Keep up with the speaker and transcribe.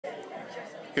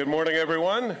Good morning,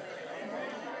 everyone.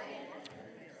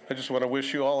 I just want to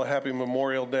wish you all a happy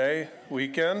Memorial Day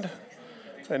weekend.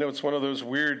 I know it's one of those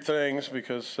weird things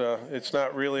because it's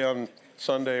not really on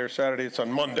Sunday or Saturday, it's on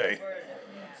Monday.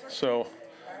 So,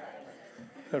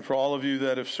 and for all of you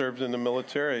that have served in the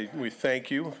military, we thank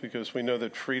you because we know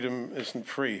that freedom isn't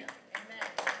free.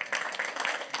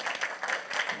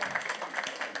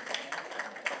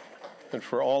 And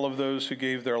for all of those who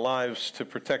gave their lives to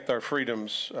protect our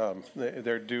freedoms,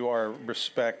 they're due our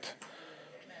respect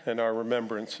and our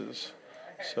remembrances.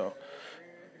 So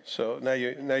now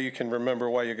you can remember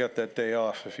why you got that day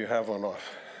off if you have one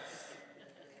off.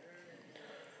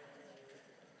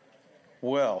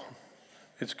 Well,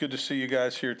 it's good to see you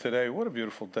guys here today. What a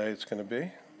beautiful day it's going to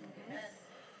be.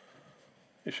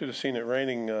 You should have seen it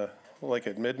raining like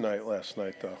at midnight last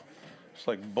night, though. It's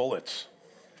like bullets.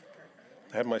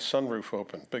 I had my sunroof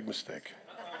open. Big mistake.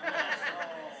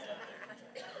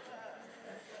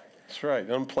 That's right.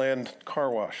 Unplanned car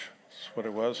wash. That's what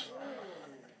it was.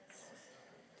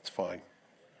 It's fine.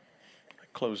 I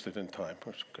closed it in time. It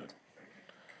was good.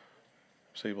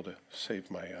 I was able to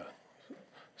save my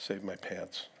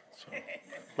pants. So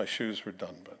my shoes were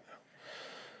done, but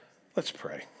let's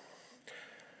pray.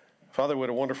 Father, what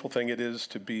a wonderful thing it is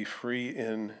to be free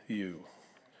in you,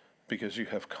 because you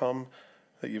have come,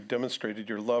 that you've demonstrated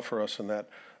your love for us, and that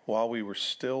while we were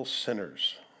still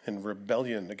sinners in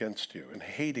rebellion against you and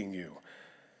hating you,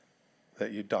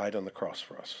 that you died on the cross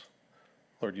for us.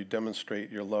 Lord, you demonstrate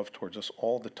your love towards us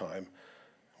all the time.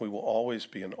 We will always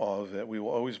be in awe of it. We will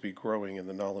always be growing in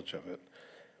the knowledge of it.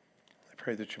 I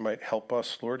pray that you might help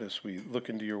us, Lord, as we look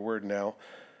into your word now,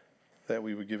 that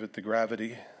we would give it the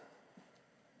gravity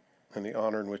and the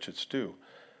honor in which it's due.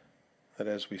 That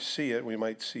as we see it, we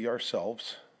might see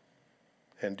ourselves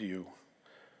and you,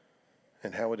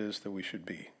 and how it is that we should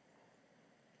be.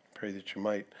 Pray that you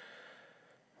might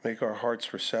make our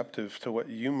hearts receptive to what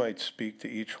you might speak to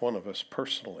each one of us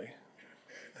personally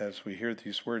as we hear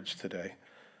these words today,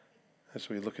 as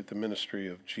we look at the ministry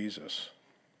of Jesus.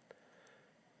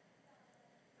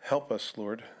 Help us,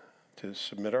 Lord, to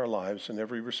submit our lives in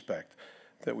every respect,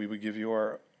 that we would give you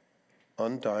our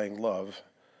undying love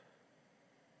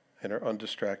and our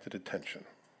undistracted attention.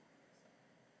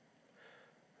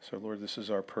 So, Lord, this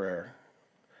is our prayer.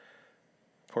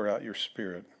 Pour out your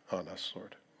Spirit on us,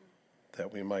 Lord,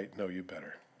 that we might know you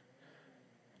better.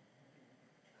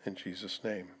 In Jesus'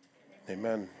 name,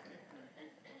 amen.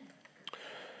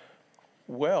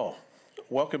 Well,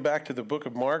 welcome back to the book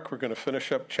of Mark. We're going to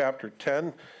finish up chapter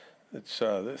 10. It's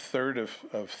the third of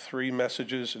three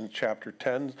messages in chapter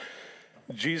 10.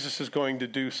 Jesus is going to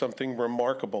do something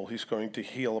remarkable. He's going to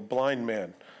heal a blind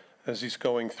man as he's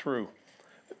going through.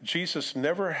 Jesus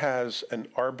never has an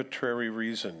arbitrary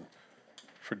reason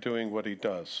for doing what he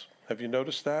does. Have you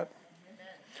noticed that?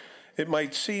 It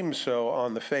might seem so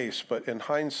on the face, but in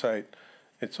hindsight,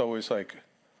 it's always like,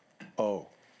 oh,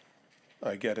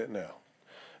 I get it now.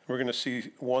 We're going to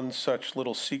see one such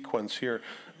little sequence here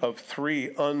of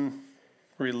three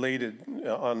unrelated,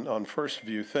 on first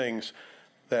view, things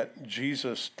that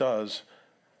Jesus does,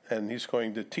 and he's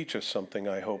going to teach us something,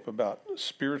 I hope, about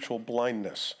spiritual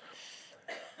blindness.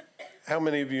 How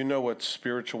many of you know what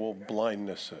spiritual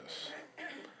blindness is?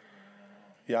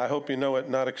 Yeah, I hope you know it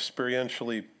not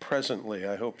experientially presently.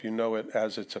 I hope you know it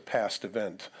as it's a past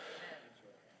event.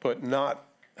 But not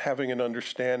having an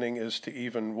understanding as to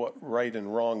even what right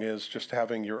and wrong is, just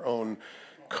having your own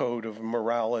code of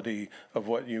morality of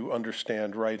what you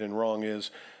understand right and wrong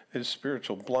is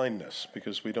spiritual blindness,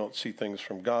 because we don't see things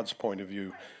from God's point of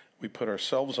view. We put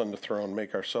ourselves on the throne,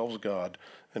 make ourselves God,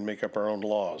 and make up our own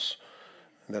laws.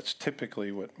 And that's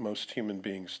typically what most human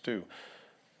beings do.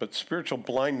 But spiritual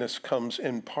blindness comes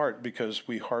in part because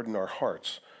we harden our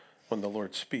hearts when the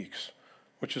Lord speaks,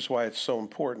 which is why it's so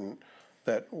important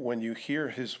that when you hear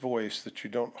his voice, that you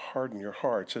don't harden your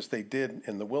hearts, as they did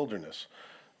in the wilderness,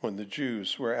 when the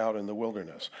Jews were out in the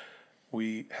wilderness.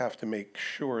 We have to make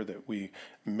sure that we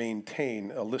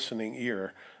maintain a listening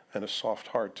ear and a soft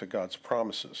heart to God's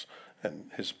promises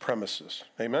and his premises.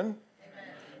 Amen?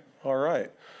 Amen. All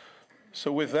right. So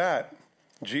with that,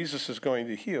 Jesus is going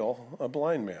to heal a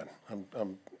blind man.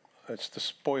 It's the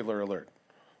spoiler alert.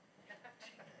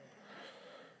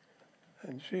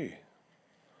 And gee,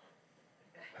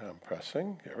 I'm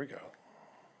pressing. Here we go.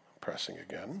 I'm pressing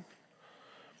again.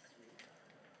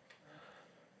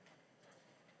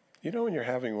 You know when you're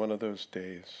having one of those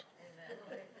days?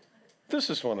 This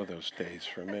is one of those days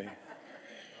for me.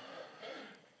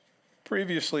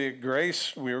 Previously at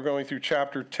Grace, we were going through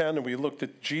chapter 10, and we looked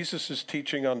at Jesus'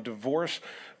 teaching on divorce,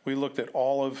 We looked at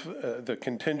all of the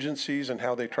contingencies and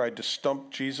how they tried to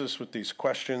stump Jesus with these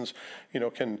questions.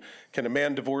 Can a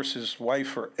man divorce his wife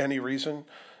for any reason?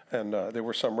 And there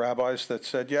were some rabbis that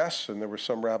said yes, and there were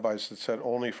some rabbis that said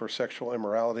only for sexual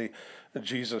immorality. And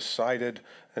Jesus sided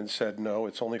and said, no,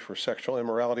 it's only for sexual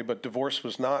immorality. But divorce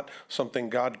was not something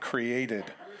God created.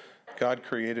 God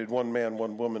created one man,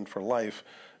 one woman for life.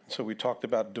 And so we talked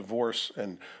about divorce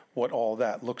and what all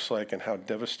that looks like and how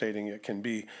devastating it can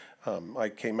be. I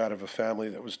came out of a family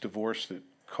that was divorced. It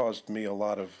caused me a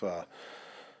lot of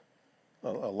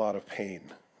pain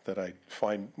that I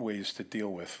find ways to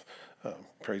deal with.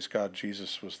 Praise God,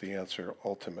 Jesus was the answer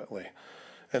ultimately.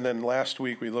 And then last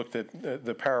week we looked at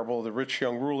the parable of the rich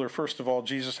young ruler. First of all,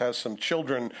 Jesus has some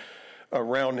children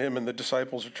around him, and the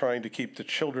disciples are trying to keep the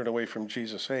children away from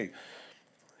Jesus. Hey,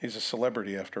 he's a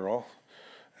celebrity after all.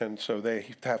 And so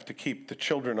they have to keep the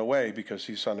children away because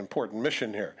he's on an important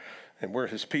mission here. And we're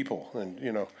his people. And,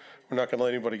 we're not going to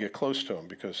let anybody get close to him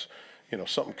because,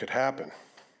 something could happen.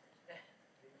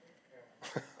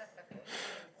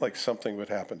 Like something would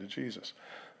happen to Jesus.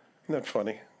 Isn't that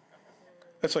funny?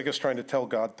 That's like us trying to tell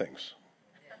God things.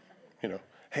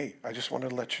 Hey, I just wanted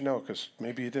to let you know because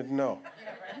maybe you didn't know.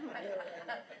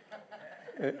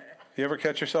 You ever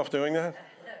catch yourself doing that?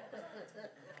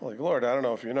 Like, Lord, I don't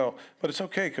know if you know. But it's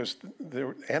okay because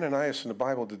Ananias in the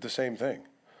Bible did the same thing.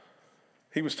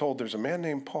 He was told there's a man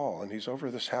named Paul and he's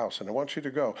over this house and I want you to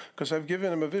go because I've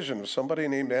given him a vision of somebody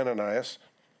named Ananias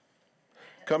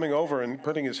coming over and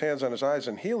putting his hands on his eyes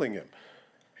and healing him.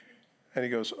 And he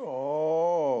goes,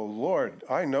 oh, Lord,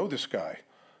 I know this guy.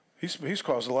 He's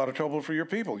caused a lot of trouble for your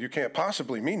people. You can't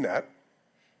possibly mean that.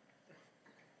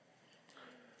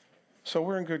 So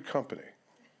we're in good company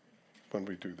when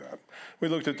we do that. We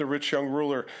looked at the rich young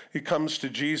ruler. He comes to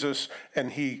Jesus,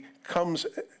 and he comes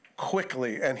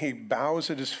quickly, and he bows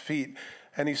at his feet,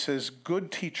 and he says,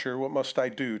 good teacher, what must I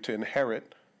do to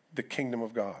inherit the kingdom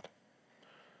of God?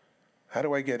 How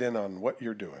do I get in on what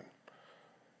you're doing?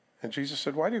 And Jesus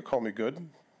said, why do you call me good?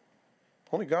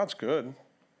 Only God's good.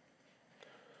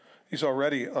 He's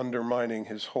already undermining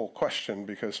his whole question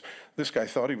because this guy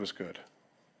thought he was good.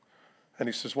 And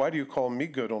he says, why do you call me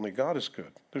good? Only God is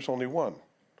good. There's only one.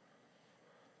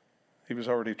 He was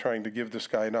already trying to give this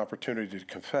guy an opportunity to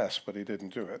confess, but he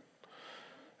didn't do it.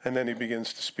 And then he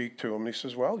begins to speak to him. He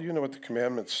says, well, you know what the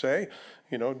commandments say.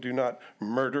 Do not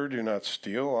murder, do not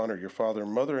steal, honor your father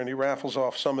and mother. And he raffles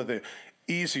off some of the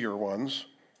easier ones.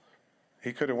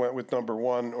 He could have went with number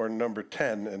 1 or number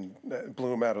 10 and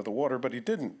blew him out of the water, but he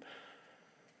didn't.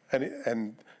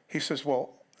 And he says,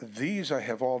 well, these I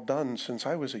have all done since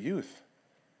I was a youth.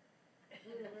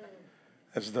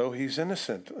 As though he's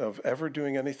innocent of ever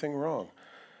doing anything wrong.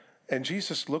 And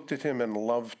Jesus looked at him and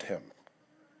loved him.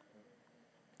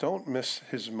 Don't miss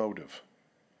his motive.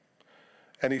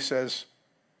 And he says,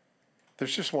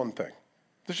 there's just one thing.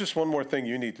 There's just one more thing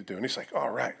you need to do. And he's like,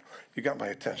 all right, you got my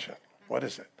attention. What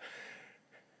is it?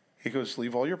 He goes,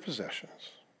 leave all your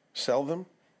possessions, sell them,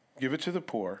 give it to the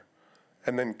poor,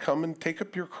 and then come and take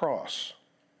up your cross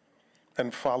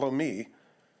and follow me,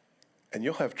 and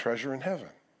you'll have treasure in heaven.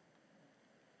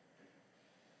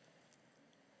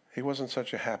 He wasn't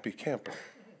such a happy camper.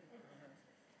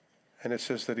 And it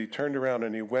says that he turned around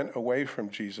and he went away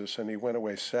from Jesus, and he went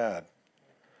away sad.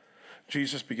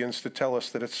 Jesus begins to tell us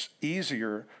that it's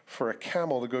easier for a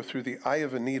camel to go through the eye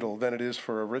of a needle than it is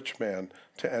for a rich man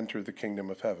to enter the kingdom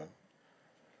of heaven.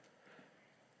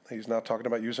 He's not talking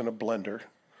about using a blender.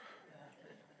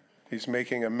 He's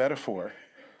making a metaphor.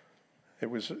 It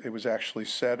was actually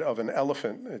said of an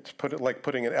elephant. It's like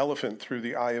putting an elephant through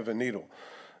the eye of a needle.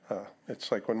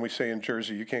 It's like when we say in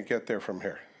Jersey, you can't get there from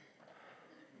here.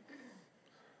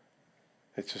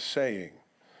 It's a saying,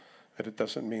 but it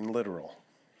doesn't mean literal.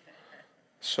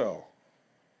 So,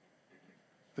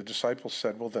 the disciples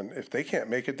said, well then, if they can't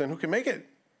make it, then who can make it?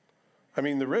 I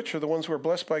mean, the rich are the ones who are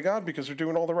blessed by God because they're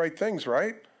doing all the right things,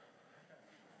 right?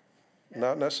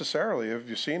 Not necessarily. Have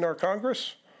you seen our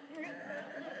Congress?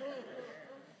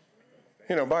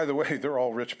 By the way, they're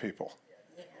all rich people.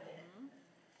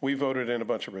 We voted in a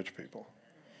bunch of rich people.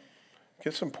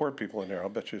 Get some poor people in there. I'll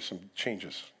bet you some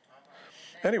changes.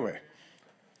 Anyway,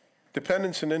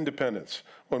 dependence and independence.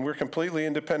 When we're completely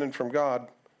independent from God,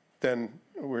 then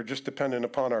we're just dependent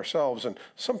upon ourselves. And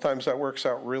sometimes that works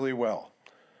out really well,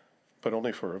 but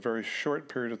only for a very short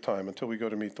period of time until we go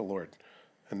to meet the Lord.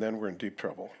 And then we're in deep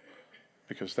trouble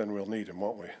because then we'll need him,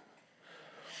 won't we?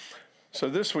 So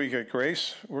this week at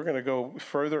Grace, we're going to go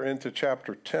further into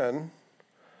chapter 10.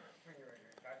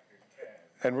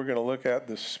 And we're going to look at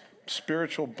this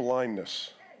spiritual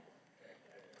blindness.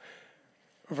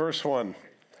 Verse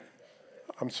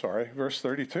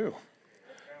 32.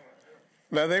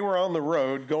 Now they were on the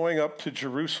road going up to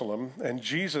Jerusalem, and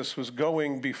Jesus was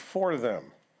going before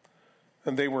them,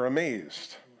 and they were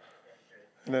amazed.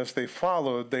 And as they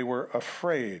followed, they were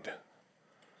afraid.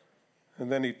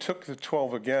 And then he took the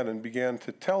 12 again and began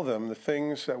to tell them the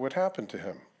things that would happen to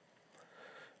him.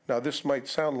 Now this might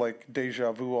sound like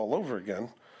deja vu all over again,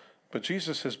 but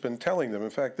Jesus has been telling them. In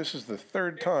fact, this is the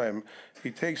third time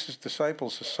he takes his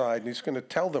disciples aside and he's going to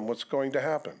tell them what's going to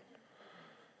happen.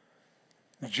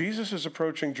 Jesus is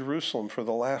approaching Jerusalem for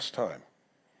the last time.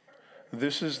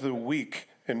 This is the week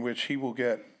in which he will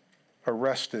get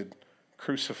arrested,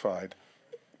 crucified,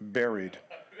 buried,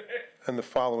 and the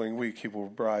following week he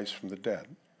will rise from the dead.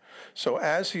 So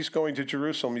as he's going to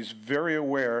Jerusalem, he's very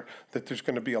aware that there's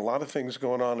going to be a lot of things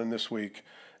going on in this week,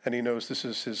 and he knows this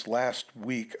is his last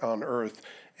week on earth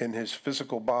in his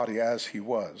physical body as he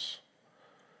was.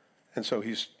 And so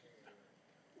he's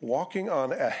walking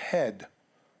on ahead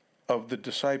of the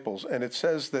disciples, and it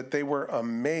says that they were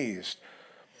amazed.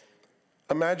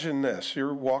 Imagine this.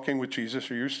 You're walking with Jesus,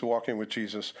 you're used to walking with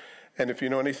Jesus, and if you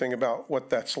know anything about what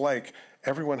that's like,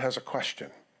 everyone has a question.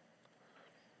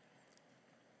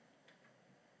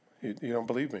 You don't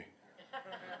believe me?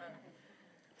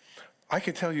 I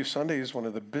can tell you Sunday is one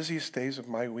of the busiest days of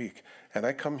my week, and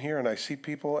I come here and I see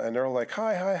people, and they're like,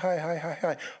 hi, hi, hi, hi, hi,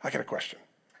 hi. I got a question.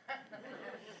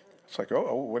 It's like,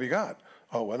 oh, what do you got?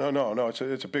 Oh, well, no, it's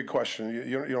a big question.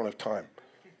 You don't have time.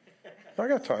 No, I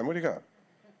got time. What do you got?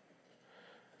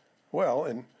 Well,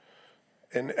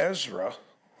 in Ezra,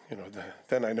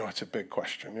 then I know it's a big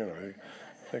question.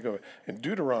 They go in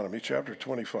Deuteronomy chapter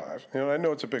 25. I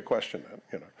know it's a big question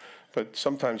then, but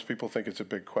sometimes people think it's a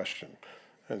big question,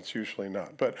 and it's usually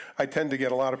not. But I tend to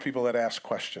get a lot of people that ask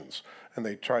questions, and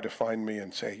they try to find me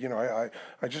and say,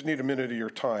 I just need a minute of your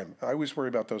time. I always worry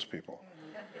about those people.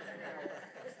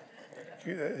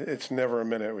 It's never a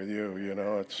minute with you,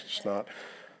 it's just not.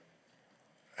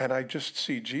 And I just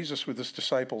see Jesus with his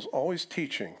disciples always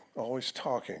teaching, always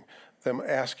talking, them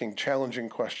asking challenging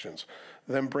questions,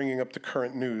 them bringing up the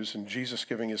current news and Jesus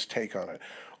giving his take on it.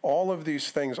 All of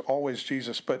these things, always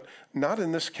Jesus, but not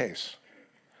in this case.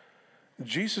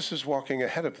 Jesus is walking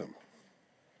ahead of them.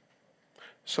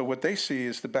 So what they see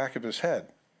is the back of his head.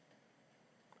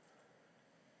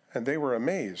 And they were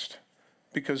amazed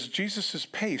because Jesus'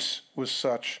 pace was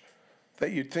such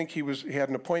that you'd think he had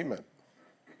an appointment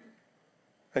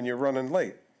and you're running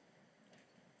late.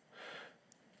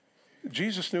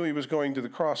 Jesus knew he was going to the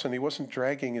cross, and he wasn't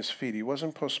dragging his feet. He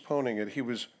wasn't postponing it. He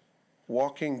was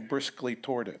walking briskly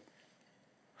toward it.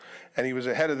 And he was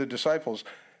ahead of the disciples.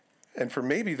 And for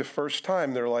maybe the first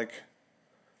time, they're like,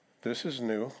 this is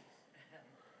new.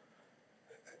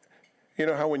 You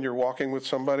know how when you're walking with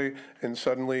somebody and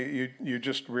suddenly you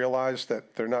just realize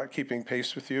that they're not keeping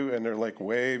pace with you and they're like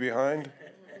way behind?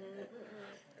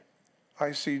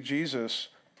 I see Jesus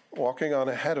walking on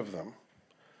ahead of them.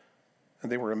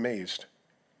 And they were amazed.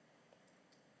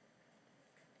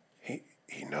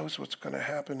 He knows what's going to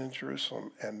happen in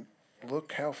Jerusalem, and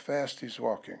look how fast he's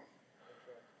walking.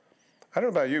 I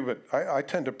don't know about you, but I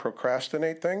tend to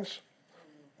procrastinate things.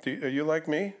 Are you like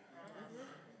me?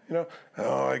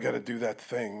 Oh, I got to do that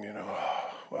thing,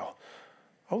 oh,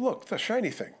 look, the shiny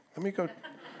thing. Let me go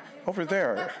over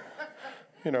there.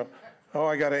 Oh,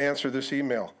 I got to answer this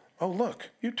email. Oh, look,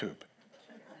 YouTube.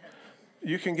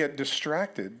 You can get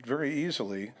distracted very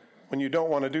easily when you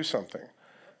don't want to do something.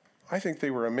 I think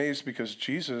they were amazed because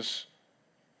Jesus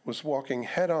was walking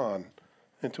head on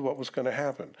into what was going to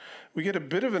happen. We get a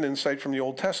bit of an insight from the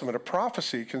Old Testament, a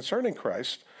prophecy concerning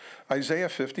Christ. Isaiah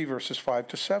 50 verses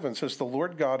 5-7 says, "The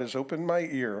Lord God has opened my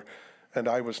ear, and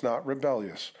I was not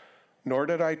rebellious, nor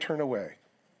did I turn away.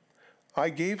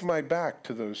 I gave my back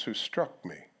to those who struck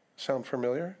me." Sound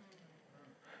familiar?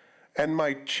 "And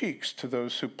my cheeks to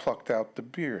those who plucked out the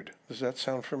beard." Does that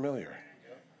sound familiar?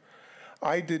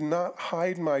 "I did not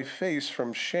hide my face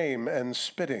from shame and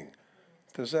spitting."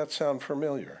 Does that sound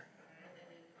familiar?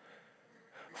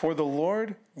 "For the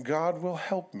Lord God will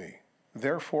help me.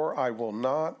 Therefore I will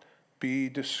not be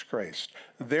disgraced.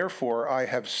 Therefore I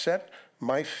have set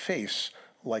my face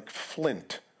like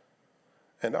flint,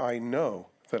 and I know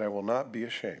that I will not be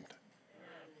ashamed."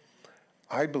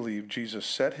 I believe Jesus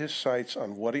set his sights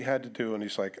on what he had to do, and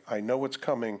he's like, I know what's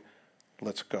coming.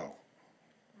 Let's go.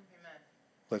 Amen.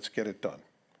 Let's get it done.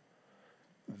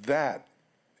 That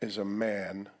is a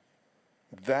man.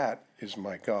 That is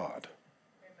my God.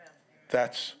 Amen.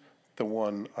 That's the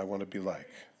one I want to be like.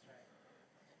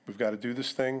 We've got to do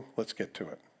this thing. Let's get to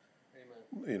it.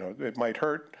 Amen. It might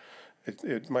hurt.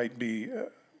 It might be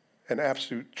an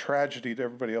absolute tragedy to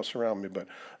everybody else around me, but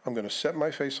I'm going to set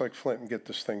my face like flint and get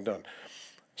this thing done.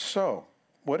 So,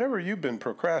 whatever you've been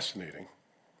procrastinating,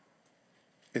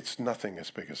 it's nothing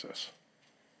as big as this.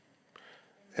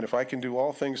 And if I can do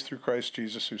all things through Christ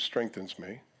Jesus who strengthens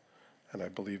me, and I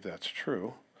believe that's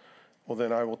true, well,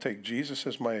 then I will take Jesus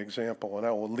as my example, and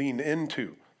I will lean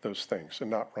into those things and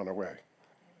not run away.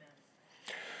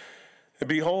 Amen. And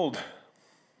behold,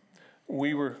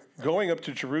 we are going up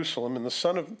to Jerusalem, and the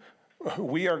Son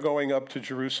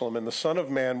of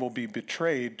Man will be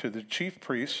betrayed to the chief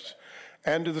priests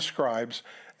and to the scribes,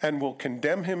 and will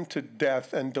condemn him to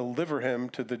death and deliver him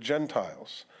to the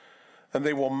Gentiles. And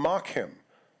they will mock him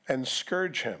and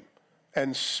scourge him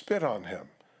and spit on him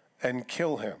and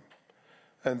kill him.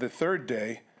 And the third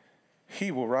day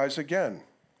he will rise again.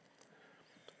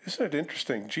 Isn't it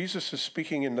interesting? Jesus is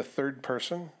speaking in the third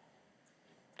person.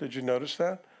 Did you notice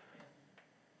that?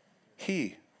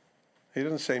 He. He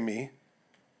doesn't say me.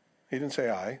 He didn't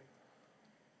say I.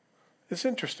 It's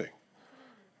interesting.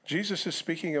 Jesus is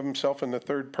speaking of himself in the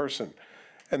third person.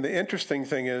 And the interesting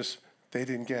thing is, they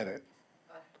didn't get it.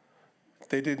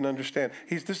 They didn't understand.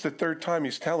 This is the third time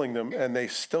he's telling them, and they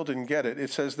still didn't get it. It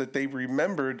says that they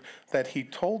remembered that he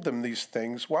told them these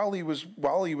things while he was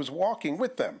walking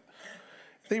with them.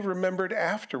 They remembered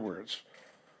afterwards.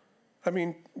 I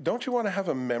mean, don't you want to have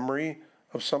a memory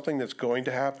of something that's going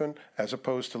to happen as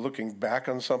opposed to looking back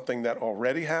on something that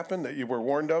already happened that you were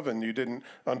warned of and you didn't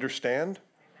understand?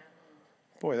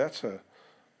 Boy,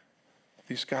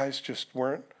 these guys just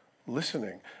weren't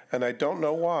listening. And I don't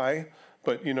know why.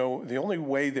 But, the only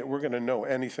way that we're going to know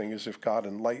anything is if God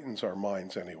enlightens our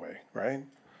minds anyway, right?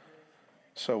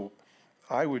 So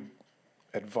I would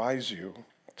advise you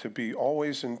to be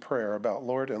always in prayer about,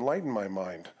 Lord, enlighten my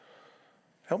mind.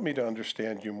 Help me to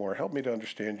understand you more. Help me to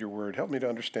understand your word. Help me to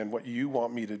understand what you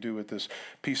want me to do with this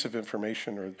piece of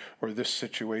information or this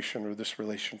situation or this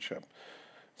relationship.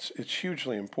 It's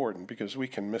hugely important because we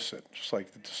can miss it, just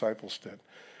like the disciples did.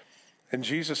 And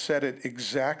Jesus said it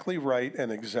exactly right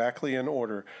and exactly in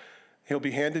order. He'll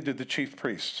be handed to the chief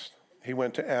priests. He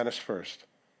went to Annas first,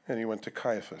 and he went to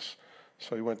Caiaphas.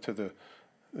 So he went to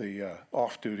the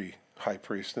off-duty high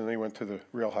priest, and then he went to the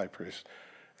real high priest.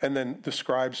 And then the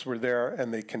scribes were there,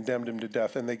 and they condemned him to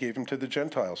death, and they gave him to the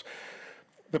Gentiles.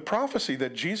 The prophecy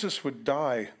that Jesus would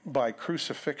die by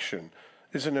crucifixion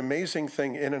is an amazing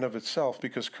thing in and of itself,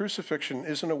 because crucifixion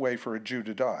isn't a way for a Jew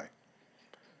to die.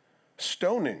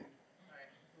 Stoning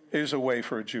is a way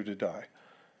for a Jew to die.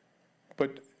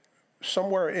 But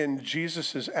somewhere in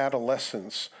Jesus'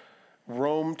 adolescence,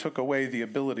 Rome took away the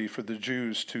ability for the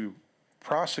Jews to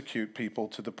prosecute people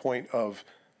to the point of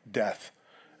death.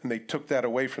 And they took that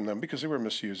away from them because they were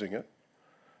misusing it.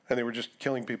 And they were just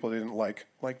killing people they didn't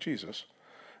like Jesus.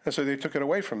 And so they took it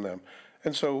away from them.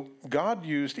 And so God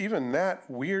used even that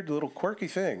weird little quirky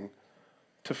thing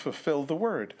to fulfill the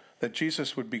word, that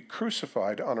Jesus would be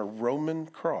crucified on a Roman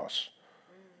cross,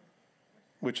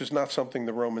 which is not something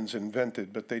the Romans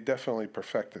invented, but they definitely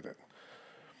perfected it.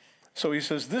 So he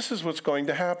says, this is what's going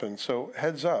to happen, so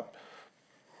heads up.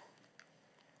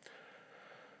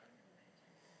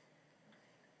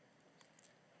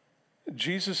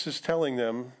 Jesus is telling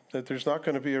them that there's not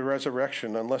going to be a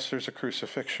resurrection unless there's a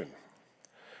crucifixion.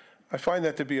 I find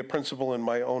that to be a principle in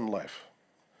my own life.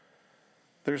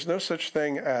 There's no such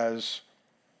thing as,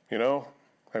 I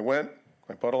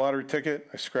bought a lottery ticket,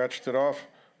 I scratched it off,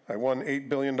 I won $8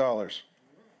 billion. That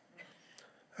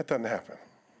doesn't happen.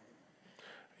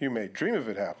 You may dream of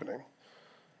it happening.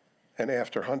 And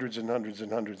after hundreds and hundreds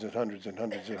and hundreds and hundreds and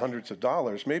hundreds and hundreds of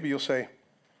dollars, maybe you'll say,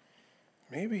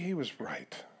 maybe he was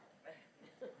right.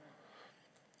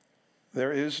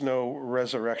 There is no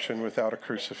resurrection without a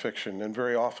crucifixion, and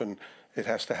very often it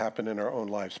has to happen in our own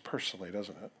lives personally,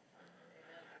 doesn't it?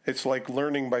 It's like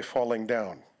learning by falling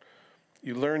down.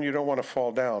 You learn you don't want to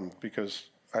fall down because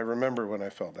I remember when I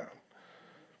fell down.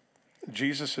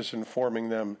 Jesus is informing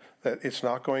them that it's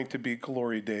not going to be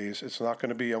glory days. It's not going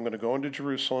to be, I'm going to go into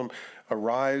Jerusalem,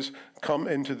 arise, come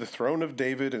into the throne of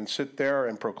David and sit there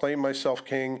and proclaim myself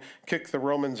king, kick the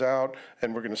Romans out,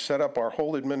 and we're going to set up our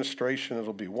whole administration.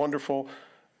 It'll be wonderful.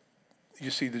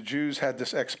 You see, the Jews had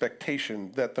this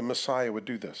expectation that the Messiah would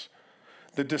do this.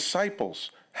 The disciples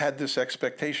had this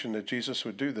expectation that Jesus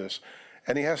would do this,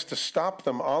 and he has to stop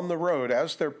them on the road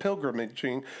as they're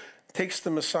pilgrimaging, takes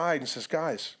them aside and says,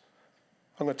 guys,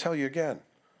 I'm going to tell you again.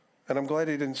 And I'm glad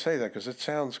he didn't say that because it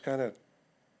sounds kind of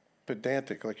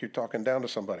pedantic, like you're talking down to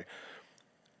somebody.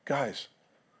 Guys,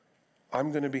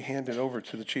 I'm going to be handed over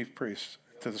to the chief priests,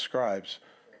 to the scribes,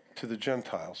 to the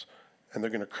Gentiles, and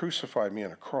they're going to crucify me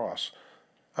on a cross.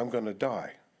 I'm going to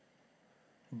die.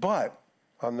 But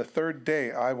on the third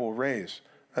day I will raise.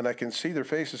 And I can see their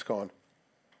faces going,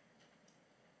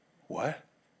 what?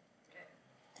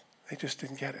 They just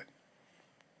didn't get it.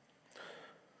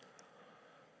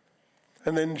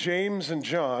 And then James and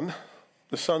John,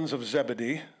 the sons of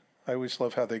Zebedee. I always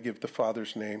love how they give the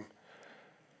father's name.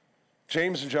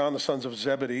 James and John, the sons of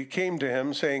Zebedee, came to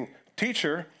him saying,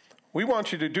 "Teacher, we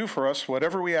want you to do for us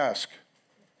whatever we ask."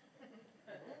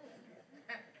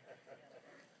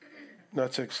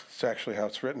 That's actually how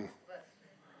it's written.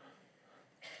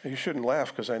 You shouldn't laugh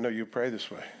because I know you pray this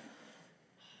way.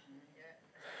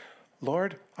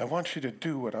 Lord, I want you to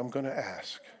do what I'm going to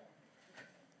ask.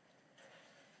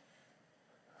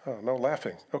 Oh, no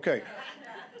laughing. Okay.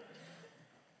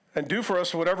 And do for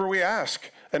us whatever we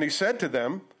ask. And he said to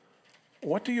them,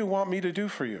 "What do you want me to do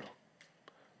for you?"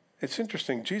 It's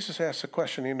interesting. Jesus asked a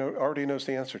question he already knows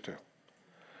the answer to.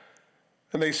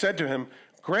 And they said to him,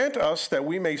 "Grant us that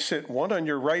we may sit one on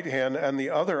your right hand and the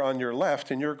other on your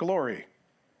left in your glory."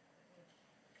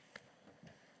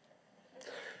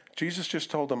 Jesus just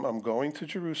told them, "I'm going to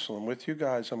Jerusalem with you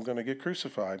guys. I'm going to get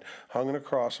crucified, hung on a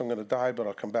cross. I'm going to die, but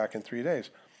I'll come back in 3 days.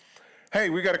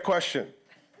 Hey, we got a question.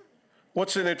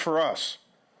 What's in it for us?"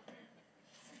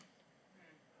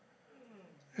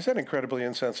 Is that incredibly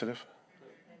insensitive?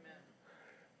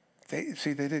 They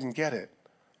didn't get it.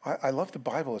 I love the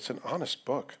Bible. It's an honest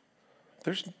book.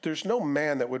 There's no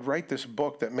man that would write this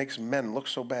book that makes men look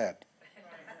so bad.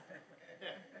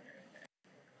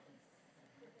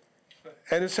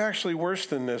 And it's actually worse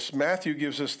than this. Matthew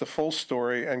gives us the full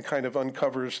story and kind of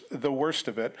uncovers the worst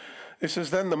of it. It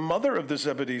says, "Then the mother of the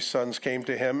Zebedee's sons came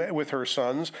to him with her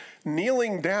sons,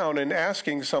 kneeling down and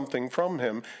asking something from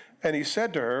him. And he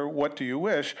said to her, 'What do you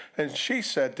wish?' And she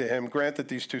said to him, 'Grant that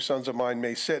these two sons of mine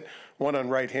may sit, one on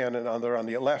right hand and other on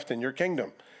the left in your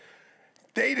kingdom.'"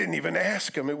 They didn't even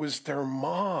ask him. It was their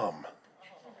mom.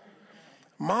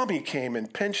 Mommy came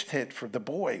and pinch hit for the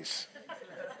boys.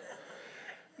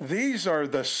 These are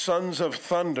the sons of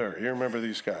thunder. You remember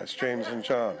these guys, James and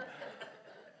John.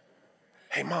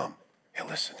 "Hey, Mom, he'll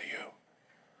listen to you."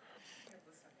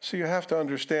 So you have to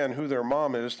understand who their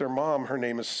mom is. Their mom, her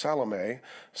name is Salome.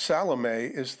 Salome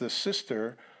is the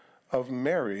sister of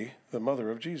Mary, the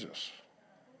mother of Jesus.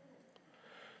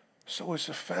 So it's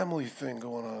a family thing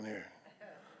going on here.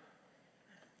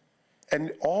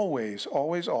 And always,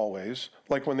 always, always,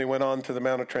 like when they went on to the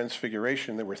Mount of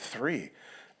Transfiguration, there were three,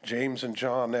 James and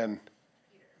John and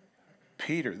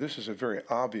Peter. This is a very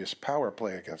obvious power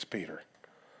play against Peter.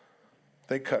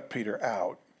 They cut Peter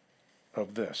out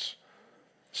of this.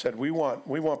 Said, we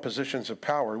want positions of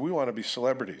power. We want to be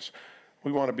celebrities.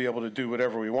 We want to be able to do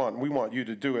whatever we want. We want you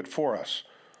to do it for us.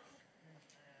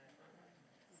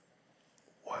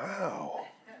 Wow.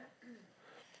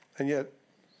 And yet,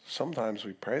 sometimes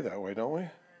we pray that way, don't we?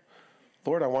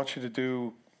 Lord, I want you to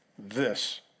do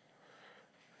this.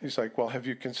 He's like, well, have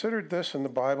you considered this in the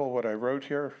Bible, what I wrote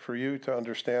here for you to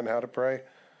understand how to pray?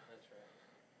 That's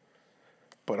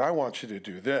right. But I want you to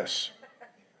do this.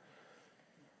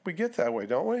 We get that way,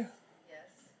 don't we? Yes.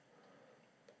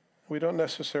 We don't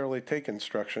necessarily take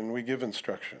instruction, we give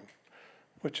instruction,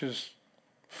 which is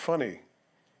funny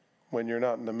when you're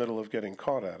not in the middle of getting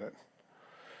caught at it.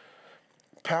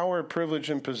 Power, privilege,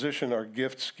 and position are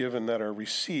gifts given that are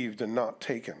received and not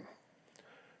taken.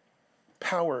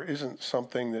 Power isn't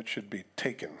something that should be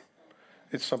taken.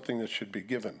 It's something that should be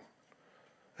given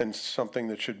and something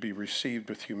that should be received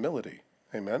with humility.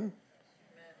 Amen?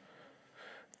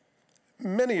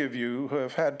 Many of you who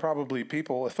have had probably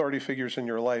people, authority figures in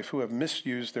your life who have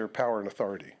misused their power and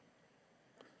authority.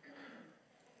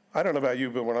 I don't know about you,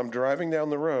 but when I'm driving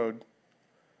down the road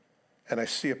and I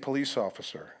see a police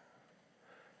officer,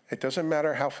 it doesn't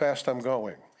matter how fast I'm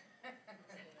going.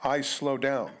 I slow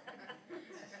down.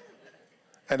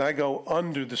 And I go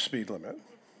under the speed limit.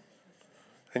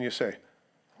 And you say,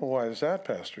 well, why is that,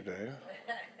 Pastor Dave?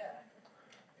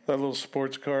 That little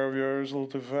sports car of yours a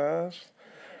little too fast?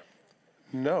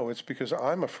 No, it's because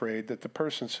I'm afraid that the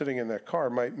person sitting in that car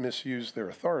might misuse their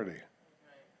authority.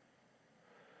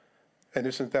 And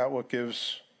isn't that what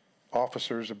gives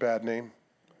officers a bad name?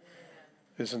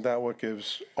 Isn't that what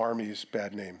gives armies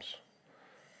bad names?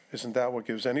 Isn't that what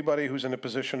gives anybody who's in a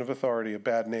position of authority a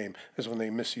bad name, is when they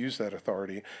misuse that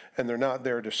authority, and they're not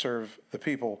there to serve the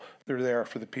people, they're there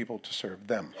for the people to serve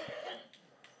them.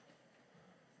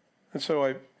 And so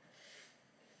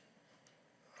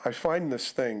I find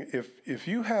this thing, if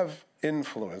you have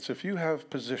influence, if you have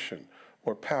position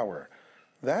or power,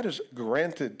 that is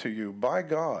granted to you by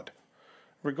God,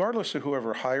 regardless of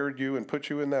whoever hired you and put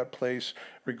you in that place,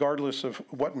 regardless of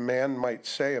what man might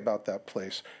say about that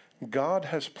place. God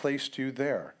has placed you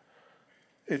there.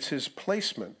 It's his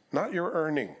placement, not your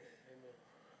earning.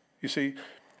 You see,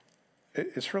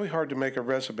 it's really hard to make a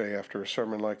resume after a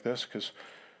sermon like this because,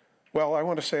 well, I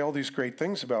want to say all these great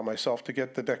things about myself to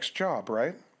get the next job,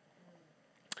 right?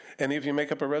 Any of you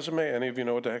make up a resume? Any of you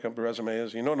know what the heck a resume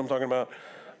is? You know what I'm talking about?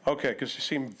 Okay, because you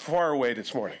seem far away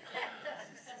this morning.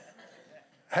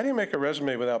 How do you make a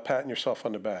resume without patting yourself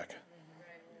on the back?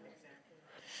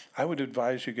 I would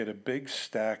advise you get a big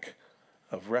stack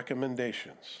of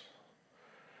recommendations.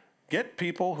 Get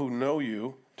people who know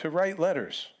you to write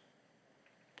letters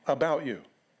about you.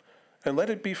 And let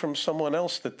it be from someone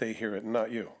else that they hear it, not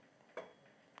you.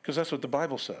 Because that's what the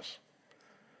Bible says.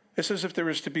 It says if there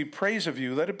is to be praise of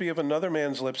you, let it be of another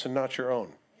man's lips and not your own.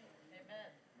 Amen.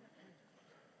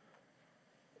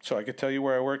 So I could tell you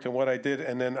where I worked and what I did,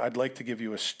 and then I'd like to give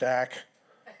you a stack,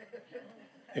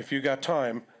 if you got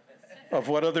time, of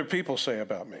what other people say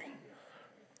about me.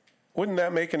 Wouldn't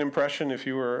that make an impression if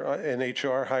you were in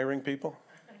HR hiring people?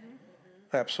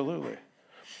 Absolutely.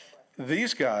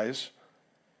 These guys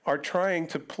are trying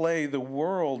to play the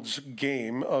world's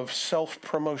game of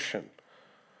self-promotion.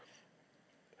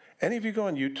 Any of you go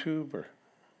on YouTube or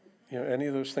any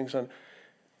of those things on?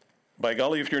 By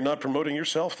golly, if you're not promoting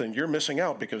yourself, then you're missing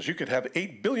out because you could have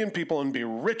 8 billion people and be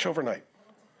rich overnight.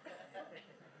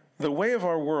 The way of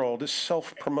our world is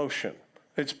self-promotion.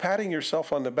 It's patting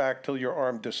yourself on the back till your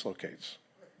arm dislocates.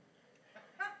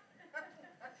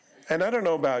 And I don't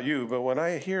know about you, but when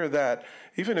I hear that,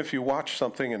 even if you watch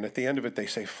something and at the end of it they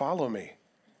say, follow me,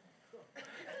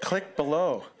 click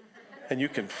below and you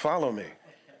can follow me.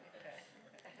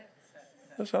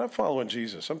 Listen, I'm following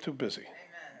Jesus. I'm too busy.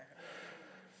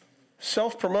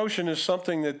 Self-promotion is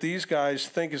something that these guys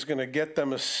think is going to get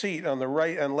them a seat on the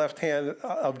right and left hand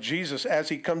of Jesus as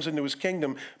he comes into his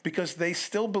kingdom, because they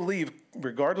still believe,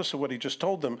 regardless of what he just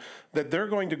told them, that they're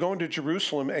going to go into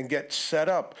Jerusalem and get set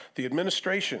up, the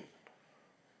administration.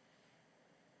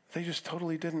 They just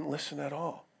totally didn't listen at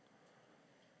all.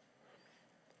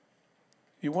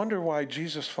 You wonder why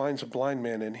Jesus finds a blind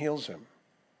man and heals him.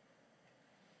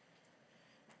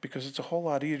 Because it's a whole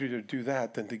lot easier to do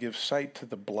that than to give sight to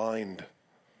the blind,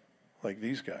 like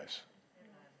these guys.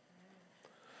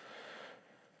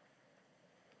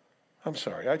 I'm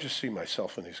sorry, I just see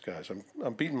myself in these guys.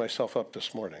 I'm beating myself up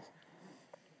this morning.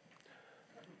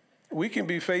 We can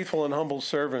be faithful and humble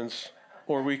servants,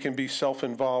 or we can be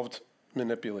self-involved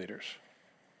manipulators.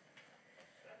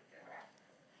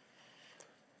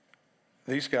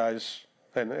 These guys,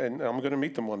 and I'm going to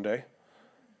meet them one day,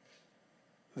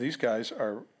 these guys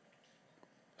are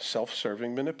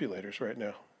self-serving manipulators right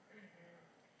now.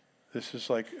 This is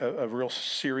like a real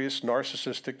serious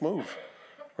narcissistic move,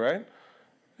 right?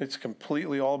 It's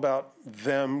completely all about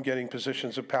them getting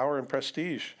positions of power and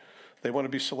prestige. They want to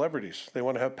be celebrities. They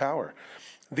want to have power.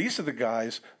 These are the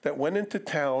guys that went into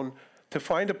town to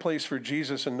find a place for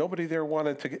Jesus, and nobody there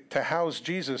wanted to house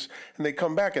Jesus, and they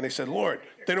come back and they said, Lord,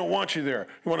 they don't want you there.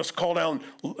 You want us to call down,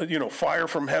 fire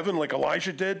from heaven like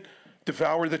Elijah did?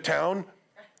 Devour the town?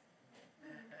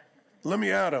 Let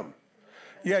me at them.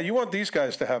 Yeah, you want these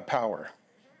guys to have power.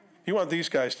 You want these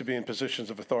guys to be in positions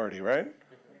of authority, right?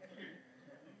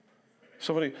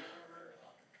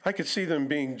 I could see them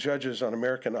being judges on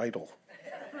American Idol.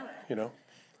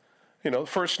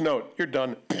 First note, you're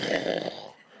done.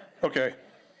 Okay,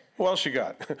 what else you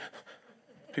got?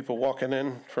 People walking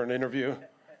in for an interview.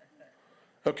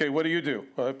 Okay, what do you do?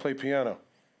 Well, I play piano.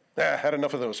 Had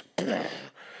enough of those.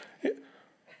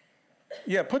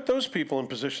 Yeah, put those people in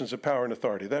positions of power and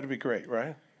authority. That'd be great,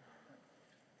 right?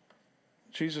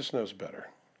 Jesus knows better.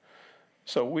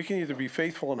 So we can either be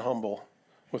faithful and humble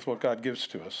with what God gives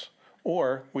to us,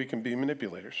 or we can be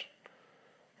manipulators.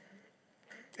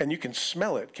 And you can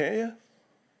smell it, can't you?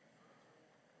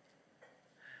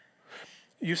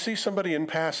 You see somebody in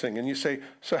passing and you say,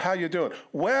 so how you doing?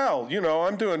 Well,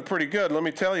 I'm doing pretty good. Let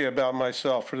me tell you about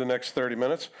myself for the next 30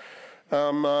 minutes.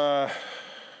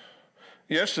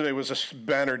 Yesterday was a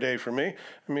banner day for me.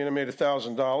 I made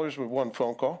 $1,000 with one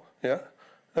phone call. Yeah,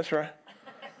 that's right.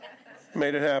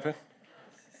 Made it happen.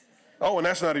 Oh, and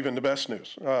that's not even the best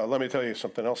news. Let me tell you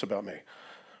something else about me.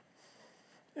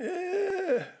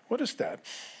 What is that?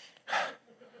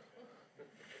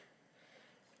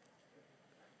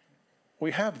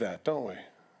 We have that, don't we?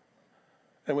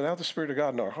 And without the Spirit of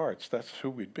God in our hearts, that's who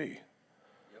we'd be.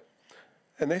 Yep.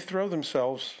 And they throw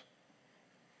themselves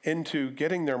into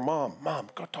getting their mom,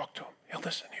 go talk to him. He'll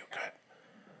listen to you good.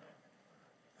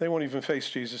 They won't even face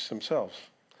Jesus themselves.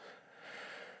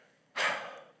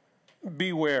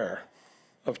 Beware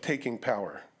of taking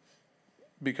power,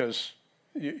 because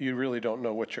you really don't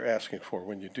know what you're asking for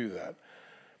when you do that.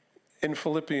 In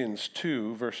Philippians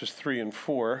 2, verses 3 and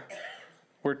 4,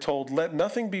 we're told, let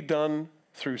nothing be done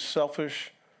through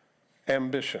selfish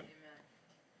ambition.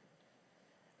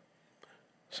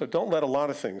 So don't let a lot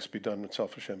of things be done with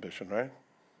selfish ambition, right?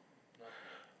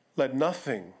 Let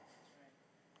nothing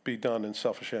be done in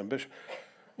selfish ambition.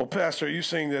 Well, Pastor, are you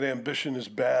saying that ambition is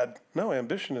bad? No,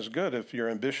 ambition is good if your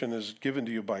ambition is given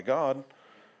to you by God.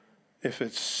 If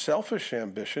it's selfish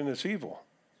ambition, it's evil.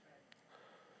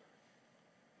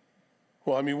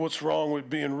 Well, I mean, what's wrong with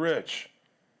being rich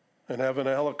and having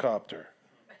a helicopter?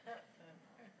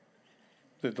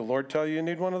 Did the Lord tell you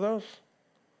need one of those?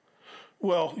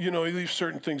 Well, He leaves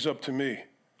certain things up to me.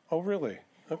 Oh, really?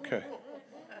 Okay.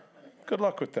 Good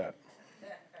luck with that.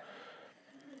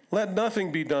 Let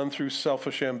nothing be done through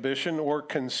selfish ambition or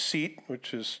conceit,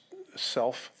 which is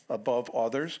self above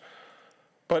others,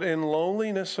 but in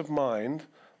lowliness of mind,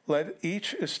 let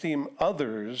each esteem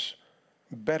others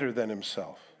better than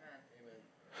himself.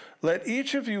 Let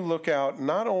each of you look out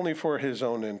not only for his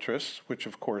own interests, which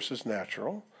of course is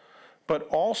natural, but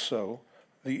also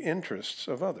the interests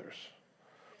of others.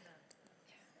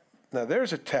 Now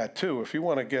there's a tattoo. If you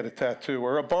want to get a tattoo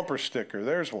or a bumper sticker,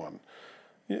 there's one.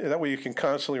 That way you can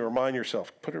constantly remind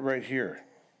yourself, put it right here.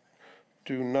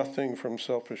 Do nothing from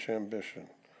selfish ambition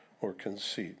or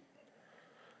conceit.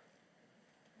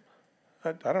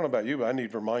 I don't know about you, but I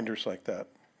need reminders like that.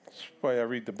 That's why I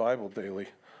read the Bible daily.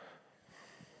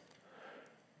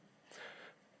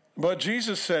 But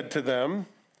Jesus said to them,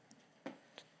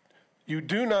 you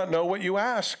do not know what you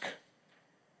ask.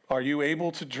 Are you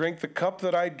able to drink the cup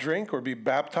that I drink or be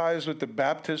baptized with the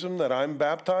baptism that I'm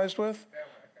baptized with?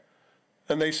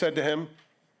 And they said to him,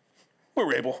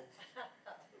 we're able.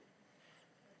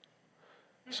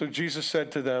 So Jesus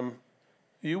said to them,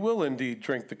 you will indeed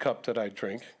drink the cup that I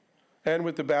drink, and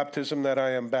with the baptism that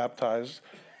I am baptized,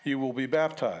 you will be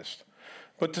baptized.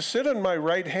 But to sit on my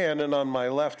right hand and on my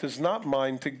left is not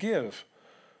mine to give,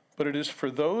 but it is for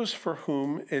those for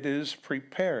whom it is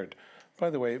prepared. By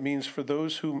the way, it means for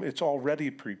those whom it's already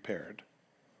prepared,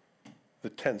 the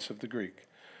tense of the Greek.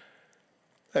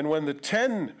 And when the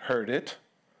 10 heard it,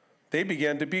 they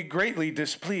began to be greatly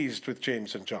displeased with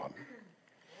James and John.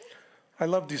 I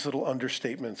love these little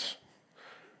understatements.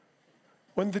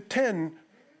 When the 10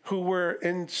 who were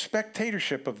in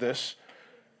spectatorship of this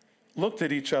looked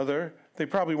at each other, they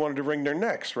probably wanted to wring their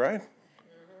necks, right?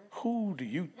 Mm-hmm. Who do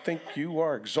you think you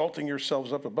are, exalting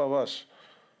yourselves up above us?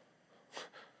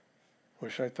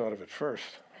 Wish I thought of it first.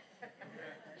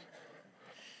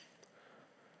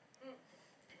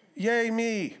 Yay,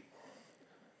 me.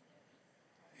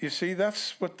 You see,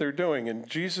 that's what they're doing. And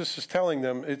Jesus is telling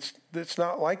them it's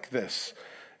not like this.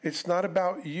 It's not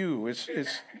about you. It's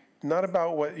not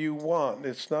about what you want.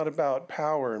 It's not about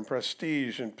power and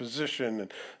prestige and position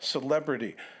and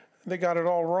celebrity. They got it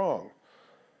all wrong.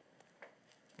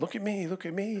 Look at me, look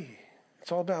at me.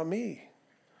 It's all about me.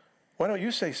 Why don't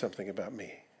you say something about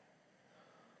me?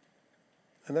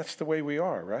 And that's the way we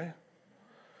are, right?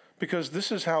 Because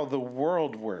this is how the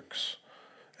world works.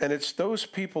 And it's those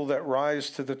people that rise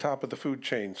to the top of the food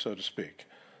chain, so to speak.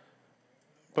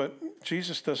 But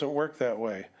Jesus doesn't work that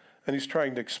way. And he's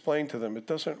trying to explain to them, it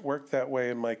doesn't work that way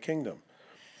in my kingdom.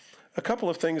 A couple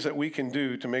of things that we can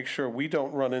do to make sure we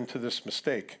don't run into this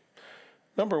mistake.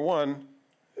 Number one,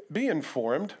 be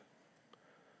informed.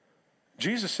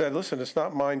 Jesus said, listen, it's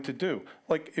not mine to do.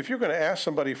 Like, if you're going to ask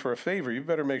somebody for a favor, you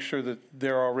better make sure that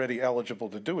they're already eligible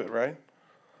to do it, right?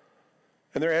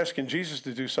 And they're asking Jesus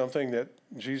to do something that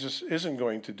Jesus isn't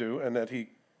going to do, and that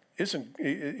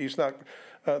he's not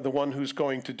the one who's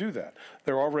going to do that.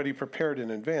 They're already prepared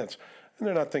in advance, and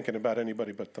they're not thinking about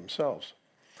anybody but themselves.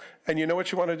 And you know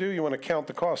what you want to do? You want to count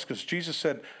the cost, because Jesus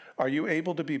said, are you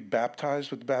able to be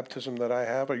baptized with the baptism that I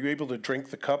have? Are you able to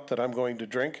drink the cup that I'm going to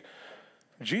drink?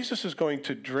 Jesus is going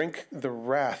to drink the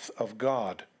wrath of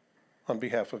God on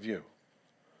behalf of you.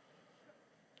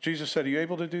 Jesus said, are you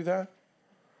able to do that?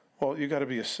 Well, you got to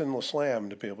be a sinless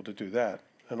lamb to be able to do that,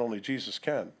 and only Jesus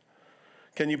can.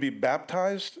 Can you be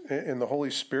baptized in the Holy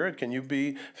Spirit? Can you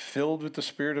be filled with the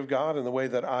Spirit of God in the way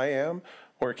that I am?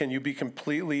 Or can you be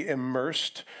completely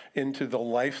immersed into the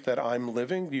life that I'm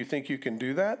living? Do you think you can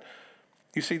do that?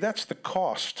 You see, that's the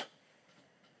cost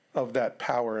of that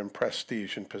power and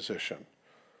prestige and position.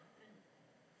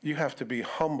 You have to be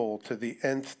humble to the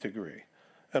nth degree,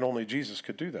 and only Jesus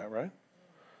could do that, right?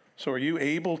 So are you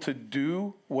able to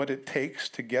do what it takes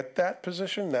to get that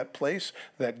position, that place,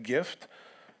 that gift?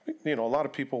 You know, a lot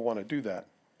of people want to do that.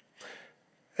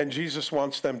 And Jesus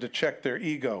wants them to check their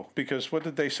ego, because what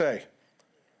did they say?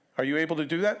 Are you able to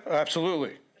do that?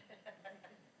 Absolutely.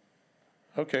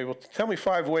 Okay, well, tell me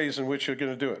 5 ways in which you're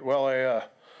going to do it. Well,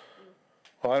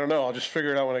 I don't know. I'll just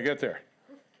figure it out when I get there.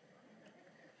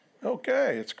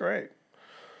 Okay, it's great.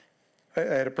 I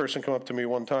had a person come up to me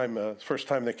one time, the first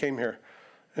time they came here,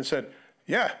 and said,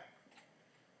 yeah,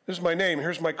 this is my name.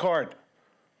 Here's my card.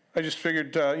 I just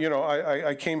figured,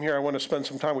 I came here, I want to spend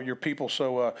some time with your people,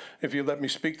 so if you let me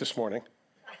speak this morning.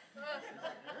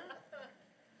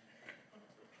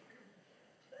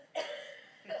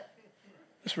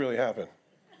 This really happened.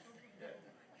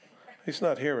 He's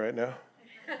not here right now.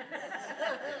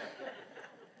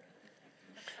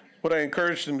 What I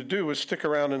encouraged him to do was stick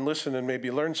around and listen and maybe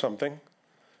learn something.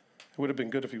 It would have been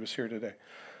good if he was here today.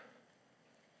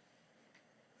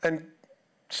 And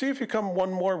see if you come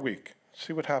one more week.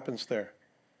 See what happens there.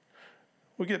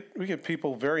 We get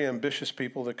people, very ambitious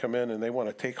people that come in and they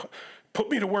want to put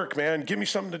me to work, man. Give me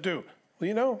something to do.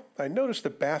 Well, I noticed the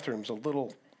bathroom's a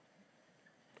little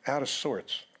out of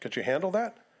sorts. Could you handle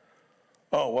that?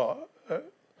 Oh, well,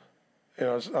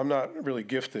 I'm not really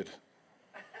gifted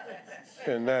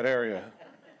in that area.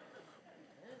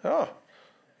 Oh,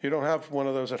 you don't have one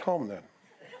of those at home then.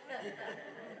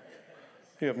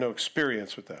 You have no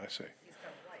experience with that, I see.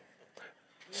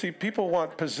 See, people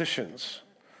want positions,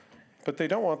 but they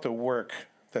don't want the work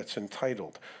that's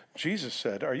entitled. Jesus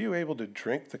said, are you able to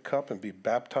drink the cup and be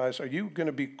baptized? Are you going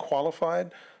to be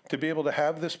qualified to be able to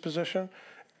have this position?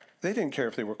 They didn't care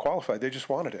if they were qualified. They just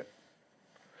wanted it.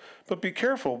 But be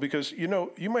careful because, you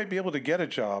might be able to get a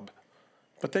job,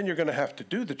 but then you're going to have to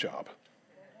do the job.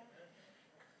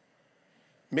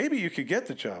 Maybe you could get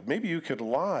the job. Maybe you could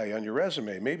lie on your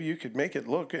resume. Maybe you could make it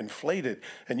look inflated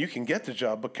and you can get the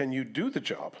job, but can you do the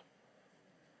job?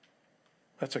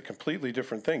 That's a completely